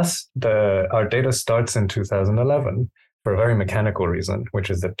 Plus, our data starts in 2011 for a very mechanical reason,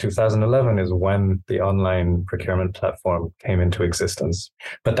 which is that 2011 is when the online procurement platform came into existence.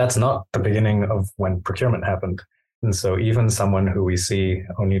 But that's not the beginning of when procurement happened. And so even someone who we see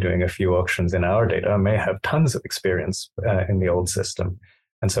only doing a few auctions in our data may have tons of experience in the old system.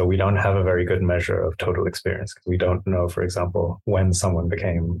 And so we don't have a very good measure of total experience because we don't know, for example, when someone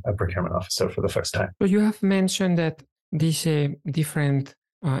became a procurement officer for the first time. So you have mentioned that this different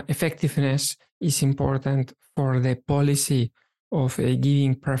effectiveness is important for the policy of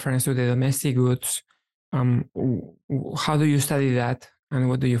giving preference to the domestic goods. How do you study that and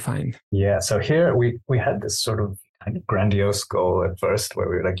what do you find? Yeah, so here we had this sort of kind of grandiose goal at first where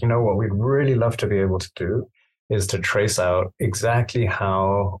we were like, what we'd really love to be able to do is to trace out exactly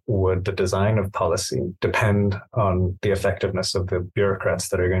how would the design of policy depend on the effectiveness of the bureaucrats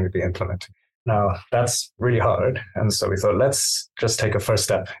that are going to be implementing. Now, that's really hard. And so we thought, let's just take a first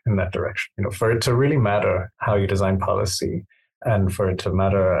step in that direction. For it to really matter how you design policy and for it to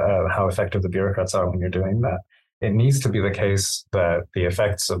matter how effective the bureaucrats are when you're doing that, it needs to be the case that the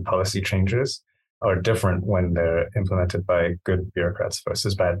effects of policy changes are different when they're implemented by good bureaucrats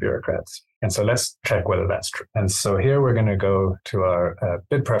versus bad bureaucrats. And so let's check whether that's true. And so here we're going to go to our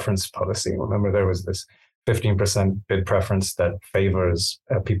bid preference policy. Remember, there was this 15% bid preference that favors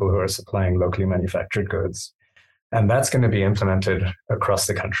people who are supplying locally manufactured goods. And that's going to be implemented across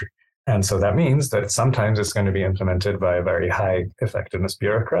the country. And so that means that sometimes it's going to be implemented by a very high effectiveness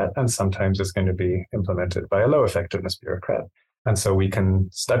bureaucrat, and sometimes it's going to be implemented by a low effectiveness bureaucrat. And so we can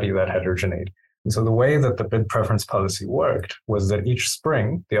study that heterogeneity. And so the way that the bid preference policy worked was that each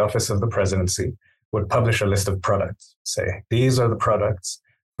spring, the Office of the Presidency would publish a list of products, say, these are the products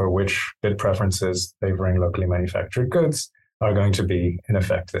for which bid preferences favoring locally manufactured goods are going to be in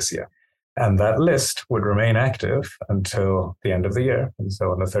effect this year. And that list would remain active until the end of the year. And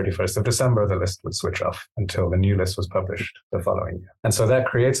so on the 31st of December, the list would switch off until the new list was published the following year. And so that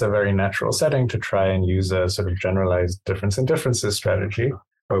creates a very natural setting to try and use a sort of generalized difference in differences strategy,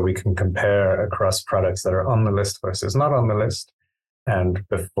 where we can compare across products that are on the list versus not on the list, and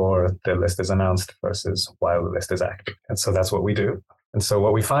before the list is announced versus while the list is active. And so that's what we do. And so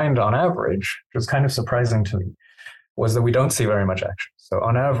what we find on average, which was kind of surprising to me, was that we don't see very much action. So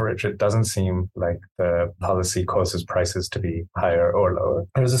on average, it doesn't seem like the policy causes prices to be higher or lower.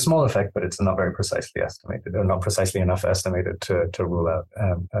 There's a small effect, but it's not very precisely estimated, or not precisely enough estimated to rule out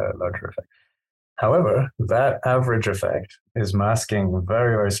a larger effect. However, that average effect is masking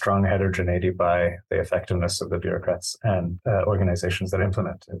very, very strong heterogeneity by the effectiveness of the bureaucrats and organizations that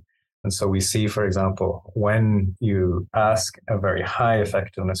implement it. And so we see, for example, when you ask a very high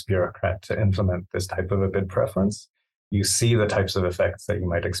effectiveness bureaucrat to implement this type of a bid preference, you see the types of effects that you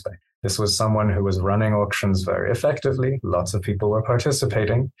might expect. This was someone who was running auctions very effectively. Lots of people were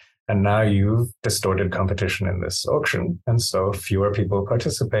participating. And now you've distorted competition in this auction. And so fewer people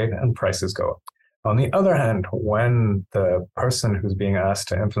participate and prices go up. On the other hand, when the person who's being asked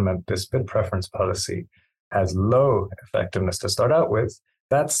to implement this bid preference policy has low effectiveness to start out with,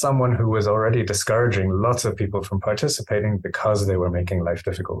 that's someone who was already discouraging lots of people from participating because they were making life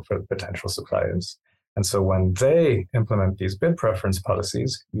difficult for potential suppliers. And so when they implement these bid preference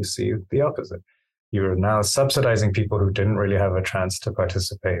policies, you see the opposite. You're now subsidizing people who didn't really have a chance to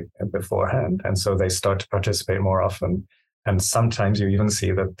participate beforehand. And so they start to participate more often. And sometimes you even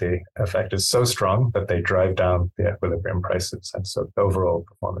see that the effect is so strong that they drive down the equilibrium prices. And so the overall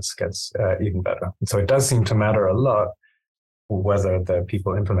performance gets even better. And so it does seem to matter a lot whether the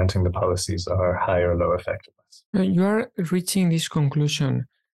people implementing the policies are high or low effectiveness. You are reaching this conclusion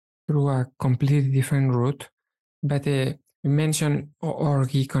through a completely different route, but you mentioned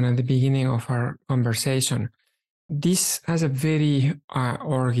ORG-econ at the beginning of our conversation. This has a very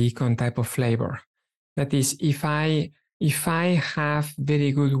ORG-econ type of flavor. That is, if I have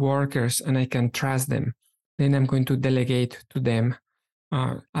very good workers and I can trust them, then I'm going to delegate to them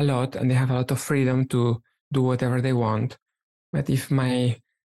a lot, and they have a lot of freedom to do whatever they want. But if my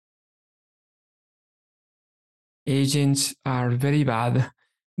agents are very bad,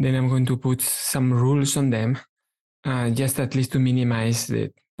 then I'm going to put some rules on them, just at least to minimize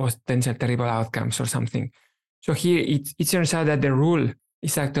the potential terrible outcomes or something. So here it turns out that the rule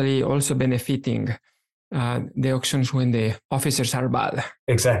is actually also benefiting the auctions when the officers are bad.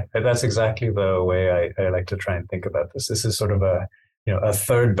 Exactly. That's exactly the way I like to try and think about this. This is sort of a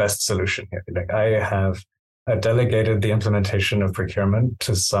third best solution here. Like I have delegated the implementation of procurement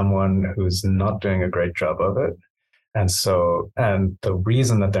to someone who's not doing a great job of it. And the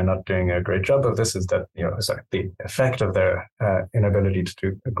reason that they're not doing a great job of this is that, the effect of their inability to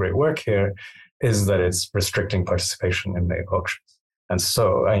do great work here is that it's restricting participation in the auctions. And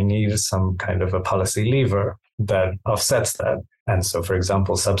so I need some kind of a policy lever that offsets that. And so, for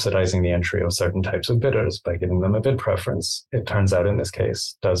example, subsidizing the entry of certain types of bidders by giving them a bid preference, it turns out in this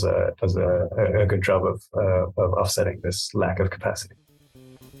case, does a good job of offsetting this lack of capacity.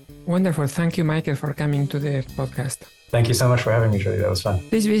 Wonderful. Thank you, Michael, for coming to the podcast. Thank you so much for having me, Jody. That was fun.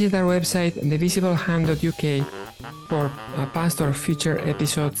 Please visit our website, thevisibleHand.uk, for past or future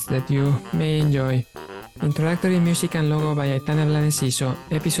episodes that you may enjoy. Introductory music and logo by Aitana Blanesiso,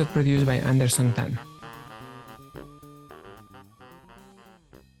 episode produced by Anderson Tan.